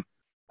baby item.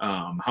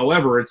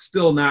 However, it's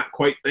still not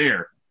quite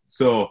there.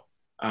 So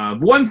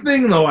one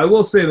thing though, I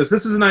will say this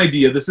is an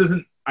idea. This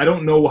isn't, I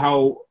don't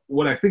know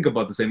what I think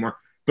about this anymore,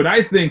 but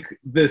I think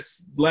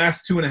this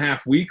last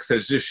 2.5 weeks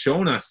has just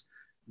shown us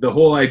the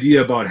whole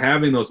idea about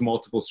having those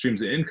multiple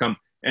streams of income.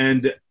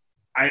 And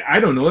I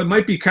don't know, it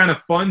might be kind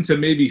of fun to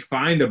maybe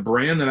find a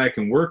brand that I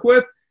can work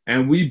with,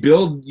 and we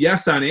build,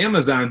 yes, on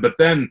Amazon, but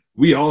then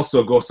we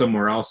also go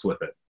somewhere else with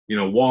it.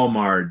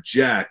 Walmart,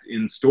 Jet,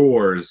 in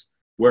stores,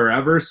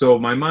 wherever. So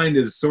my mind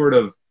is sort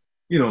of,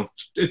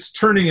 it's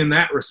turning in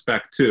that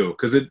respect too,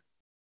 because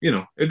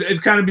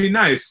it'd kind of be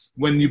nice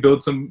when you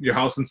build your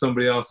house in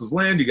somebody else's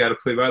land. You got to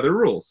play by the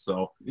rules.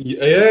 So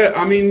yeah,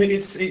 I mean,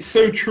 it's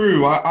so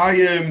true.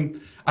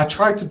 I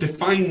tried to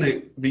define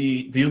it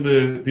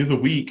the other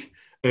week.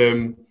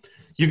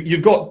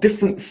 You've got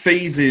different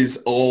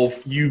phases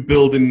of you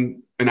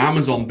building an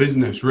Amazon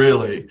business,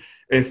 really.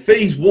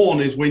 Phase 1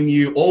 is when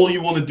all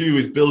you want to do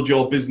is build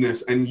your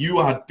business, and you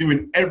are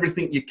doing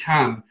everything you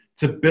can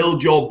to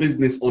build your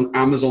business on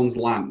Amazon's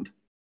land.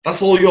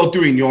 That's all you're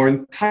doing. Your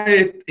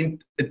entire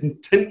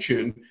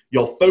intention,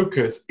 your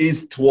focus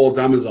is towards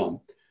Amazon.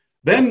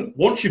 Then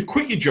once you've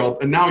quit your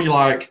job and now you're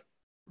like,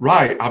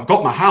 right, I've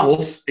got my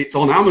house, it's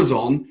on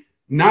Amazon.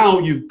 Now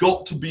you've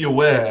got to be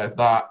aware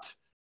that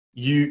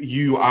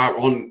you are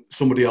on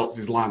somebody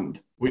else's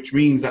land, which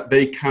means that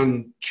they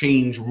can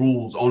change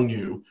rules on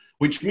you,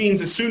 which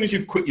means as soon as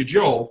you've quit your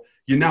job,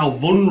 you're now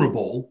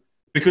vulnerable,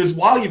 because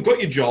while you've got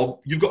your job,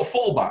 you've got a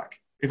fallback.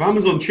 If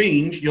Amazon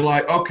change, you're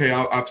like, okay,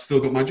 I've still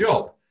got my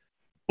job.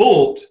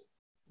 But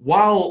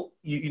while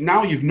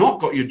you've not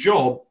got your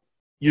job,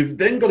 you've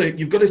got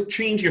to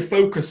change your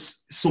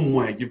focus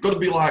somewhere. You've got to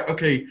be like,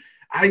 okay,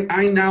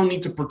 I now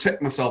need to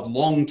protect myself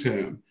long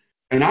term.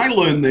 And I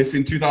learned this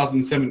in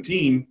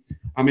 2017.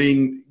 I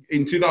mean,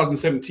 in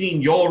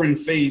 2017, you're in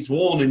phase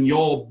 1 and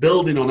you're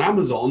building on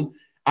Amazon.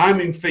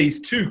 I'm in phase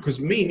 2, because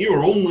me and you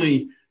are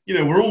only,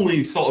 we're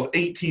only sort of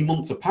 18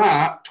 months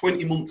apart,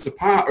 20 months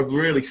apart of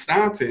really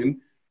starting.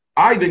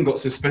 I then got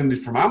suspended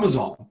from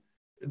Amazon.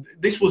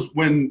 This was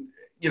when,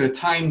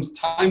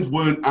 times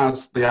weren't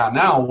as they are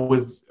now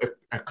with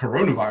a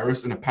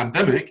coronavirus and a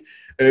pandemic.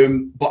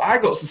 But I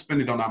got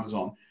suspended on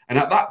Amazon. And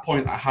at that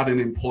point, I had an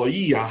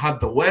employee, I had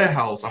the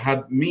warehouse, I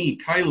had me,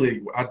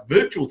 Kylie, I had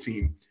virtual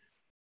team.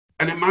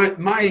 And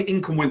my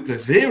income went to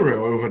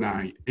 0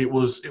 overnight. It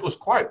was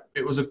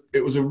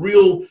a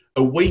real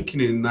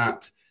awakening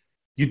that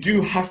you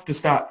do have to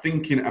start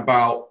thinking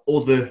about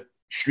other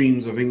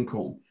streams of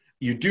income.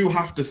 You do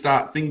have to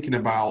start thinking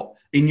about,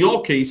 in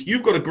your case,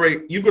 you've got a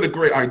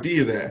great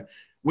idea there.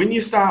 When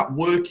you start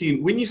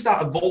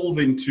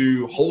evolving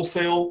to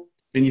wholesale,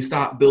 and you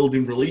start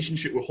building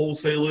relationship with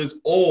wholesalers,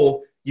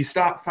 or you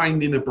start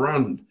finding a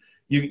brand.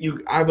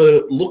 You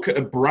either look at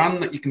a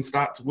brand that you can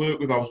start to work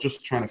with. I was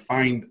just trying to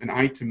find an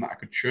item that I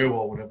could show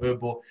or whatever.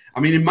 But I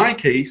mean, in my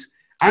case,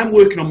 I'm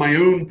working on my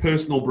own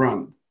personal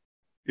brand.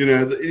 You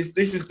know, this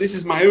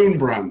is my own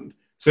brand.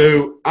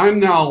 So I'm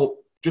now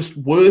just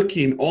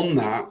working on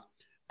that,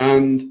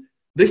 and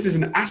this is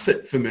an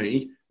asset for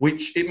me,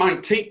 which it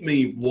might take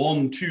me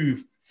 1, 2,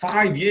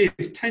 5 years,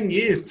 10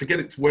 years to get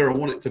it to where I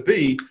want it to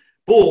be,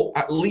 but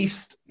at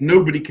least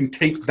nobody can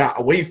take that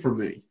away from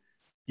me.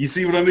 You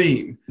see what I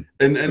mean?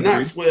 And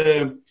that's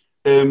where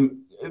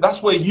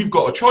you've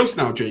got a choice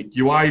now, Jake.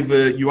 You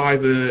either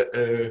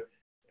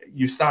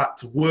you start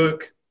to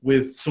work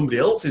with somebody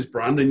else's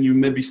brand, and you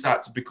maybe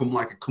start to become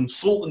like a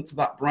consultant to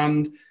that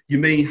brand. You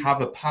may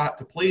have a part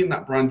to play in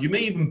that brand. You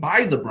may even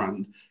buy the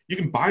brand. You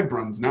can buy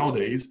brands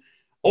nowadays,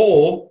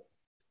 or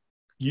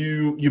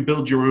you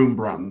build your own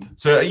brand.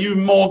 So are you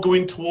more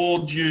going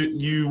towards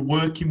you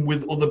working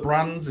with other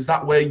brands? Is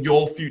that where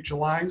your future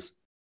lies?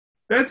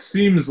 That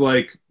seems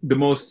like the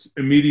most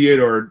immediate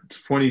or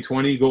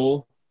 2020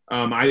 goal.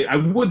 I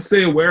would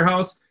say a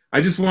warehouse. I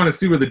just want to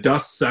see where the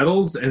dust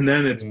settles, and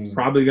then it's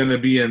probably going to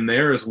be in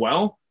there as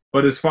well.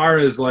 But as far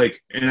as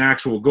like an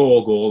actual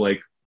goal like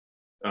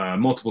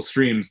multiple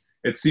streams,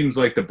 it seems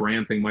like the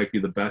brand thing might be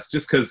the best,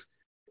 just because,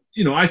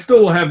 you know, I still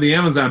will have the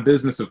Amazon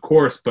business, of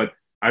course, but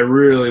I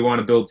really want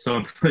to build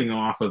something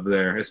off of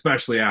there,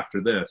 especially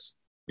after this.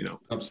 You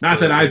know, Absolutely. Not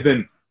that I've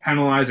been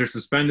penalized or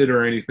suspended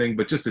or anything,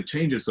 but just it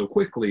changes so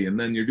quickly, and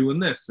then you're doing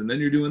this, and then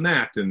you're doing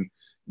that, and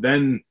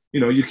then, you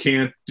know, you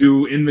can't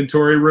do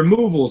inventory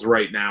removals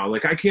right now.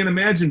 Like, I can't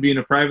imagine being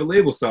a private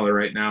label seller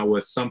right now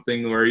with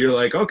something where you're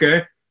like,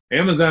 okay,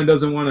 Amazon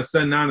doesn't want to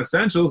send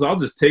non-essentials. I'll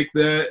just take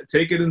it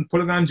and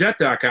put it on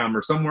jet.com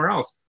or somewhere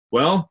else.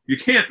 Well, you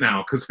can't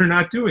now because they're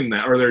not doing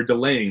that, or they're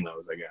delaying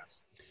those, I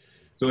guess.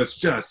 So it's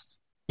just...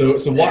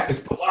 It's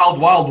the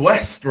wild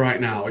west right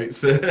now.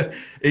 It's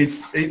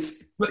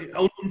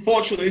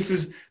unfortunately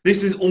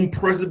this is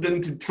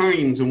unprecedented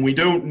times, and we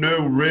don't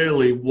know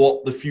really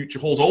what the future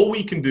holds. All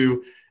we can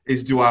do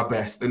is do our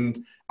best.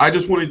 And I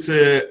just wanted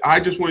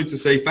to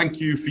say thank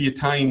you for your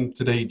time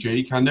today,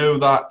 Jake. I know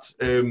that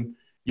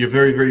you're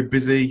very, very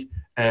busy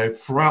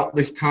throughout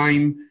this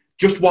time.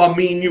 Just while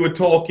me and you were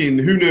talking,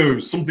 who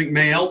knows, something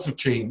may else have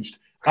changed.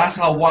 That's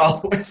how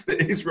Wild West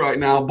it is right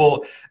now.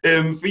 But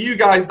for you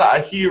guys that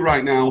are here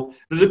right now,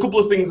 there's a couple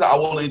of things that I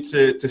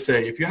wanted to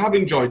say. If you have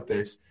enjoyed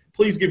this,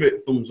 please give it a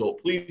thumbs up.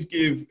 Please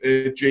give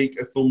Jake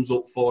a thumbs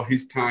up for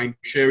his time,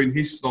 sharing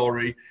his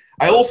story.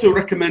 I also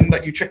recommend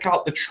that you check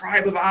out the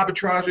Tribe of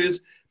Arbitrages,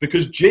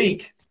 because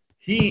Jake,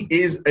 he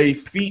is a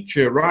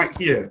feature right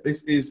here.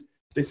 This is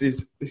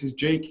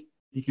Jake.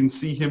 You can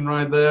see him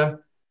right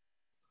there.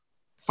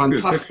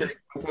 Fantastic.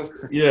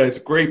 Yeah, it's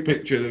a great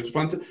picture. There's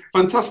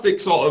fantastic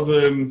sort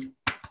of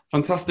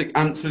fantastic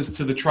answers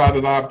to the Tribe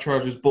of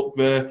Arbitrages book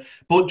there.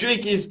 But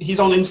Jake he's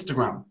on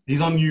Instagram.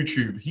 He's on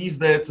YouTube. He's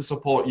there to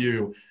support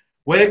you.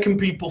 Where can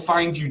people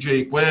find you,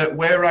 Jake?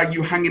 Where are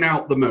you hanging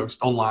out the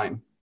most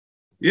online?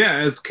 Yeah,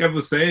 as Kev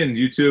was saying,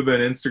 YouTube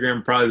and Instagram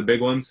are probably the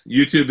big ones.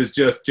 YouTube is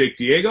just Jake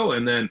Diego,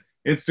 and then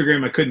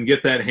Instagram, I couldn't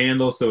get that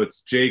handle, so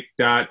it's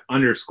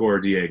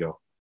Jake._Diego.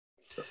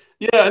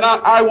 Yeah, and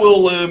I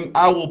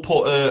will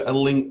put a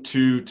link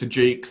to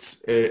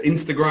Jake's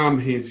Instagram,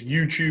 his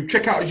YouTube.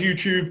 Check out his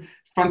YouTube.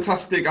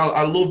 Fantastic.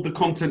 I love the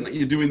content that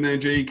you're doing there,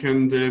 Jake,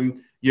 and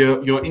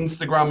your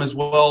Instagram as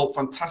well.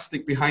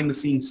 Fantastic behind the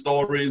scenes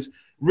stories.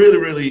 Really,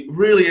 really,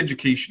 really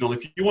educational.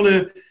 If you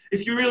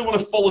really want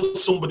to follow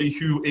somebody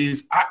who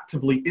is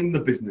actively in the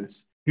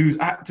business, who's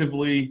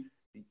actively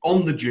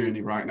on the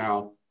journey right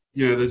now,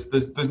 you know,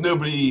 there's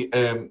nobody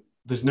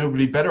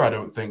better, I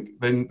don't think,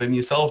 than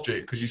yourself,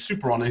 Jake, because you're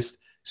super honest,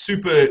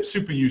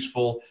 super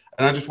useful,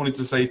 and I just wanted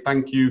to say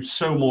thank you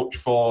so much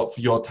for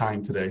your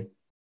time today.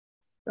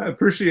 I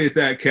appreciate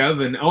that,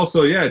 Kev, and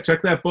also, yeah,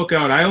 check that book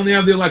out. I only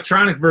have the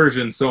electronic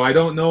version, so I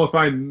don't know if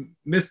I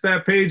missed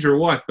that page or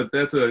what, but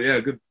that's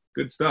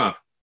good stuff.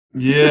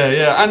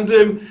 Yeah. And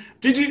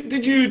did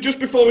you just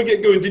before we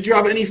get going, did you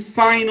have any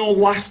final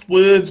last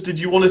words? Did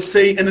you want to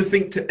say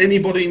anything to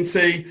anybody and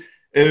say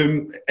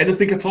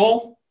anything at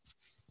all?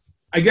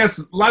 I guess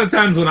a lot of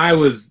times when I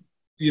was,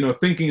 you know,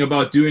 thinking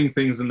about doing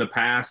things in the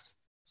past,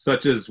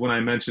 such as when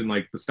I mentioned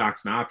like the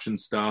stocks and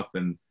options stuff,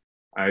 and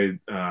I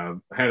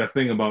had a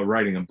thing about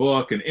writing a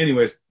book, and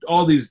anyways,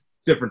 all these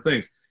different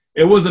things.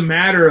 It was a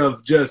matter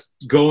of just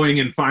going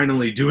and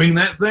finally doing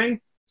that thing.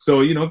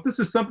 So, you know, if this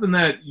is something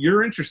that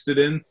you're interested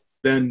in,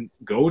 then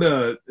go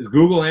to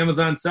Google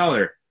Amazon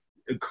Seller,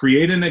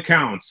 create an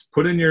account,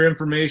 put in your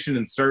information,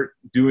 and start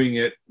doing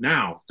it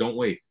now. Don't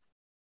wait.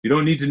 You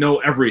don't need to know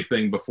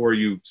everything before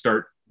you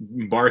start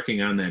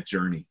embarking on that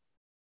journey.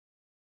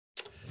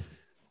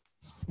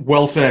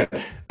 Well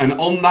said. And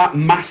on that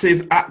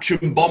massive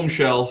action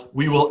bombshell,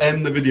 we will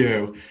end the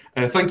video.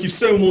 Thank you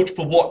so much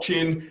for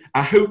watching.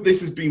 I hope this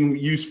has been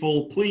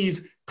useful.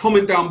 Please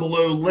comment down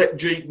below. Let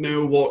Jake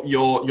know what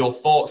your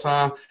thoughts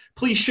are.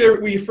 Please share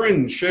it with your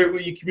friends. Share it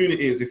with your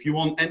communities. If you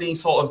want any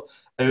sort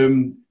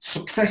of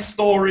success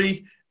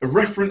story, a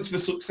reference for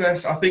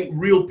success, I think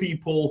real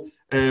people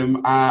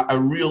are a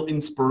real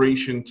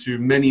inspiration to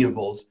many of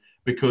us,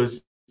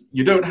 because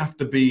you don't have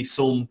to be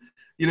some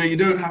you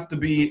don't have to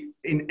be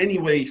in any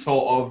way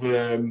sort of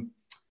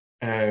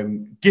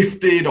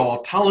gifted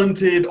or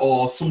talented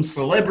or some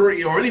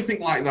celebrity or anything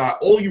like that.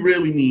 All you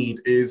really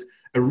need is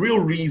a real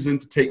reason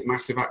to take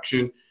massive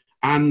action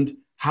and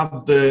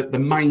have the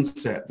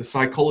mindset, the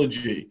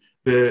psychology,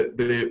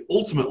 the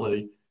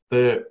ultimately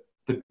the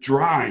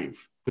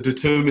drive, the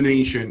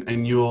determination,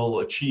 and you'll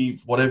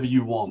achieve whatever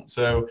you want.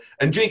 So,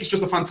 and Jake is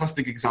just a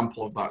fantastic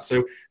example of that.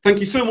 So thank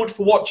you so much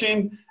for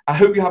watching. I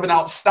hope you have an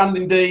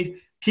outstanding day.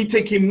 Keep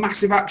taking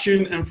massive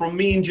action. And from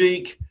me and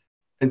Jake,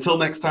 until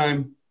next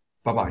time,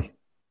 bye-bye.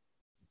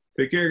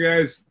 Take care,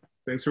 guys.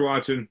 Thanks for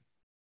watching.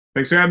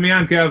 Thanks for having me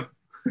on, Kev.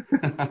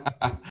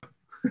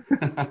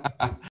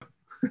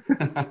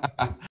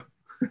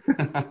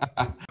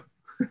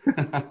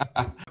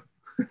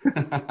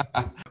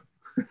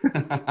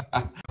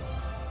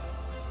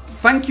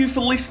 Thank you for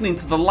listening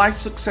to the Life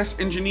Success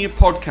Engineer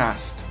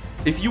podcast.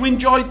 If you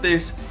enjoyed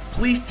this,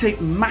 please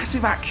take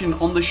massive action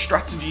on the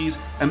strategies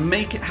and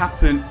make it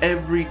happen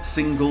every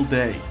single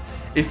day.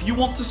 If you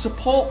want to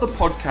support the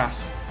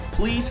podcast,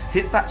 please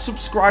hit that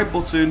subscribe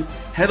button,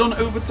 head on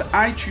over to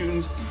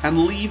iTunes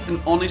and leave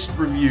an honest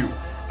review.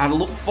 I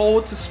look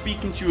forward to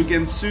speaking to you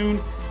again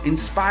soon,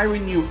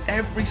 inspiring you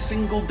every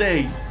single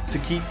day to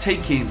keep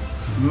taking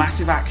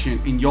massive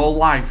action in your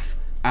life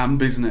and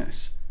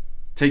business.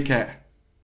 Take care.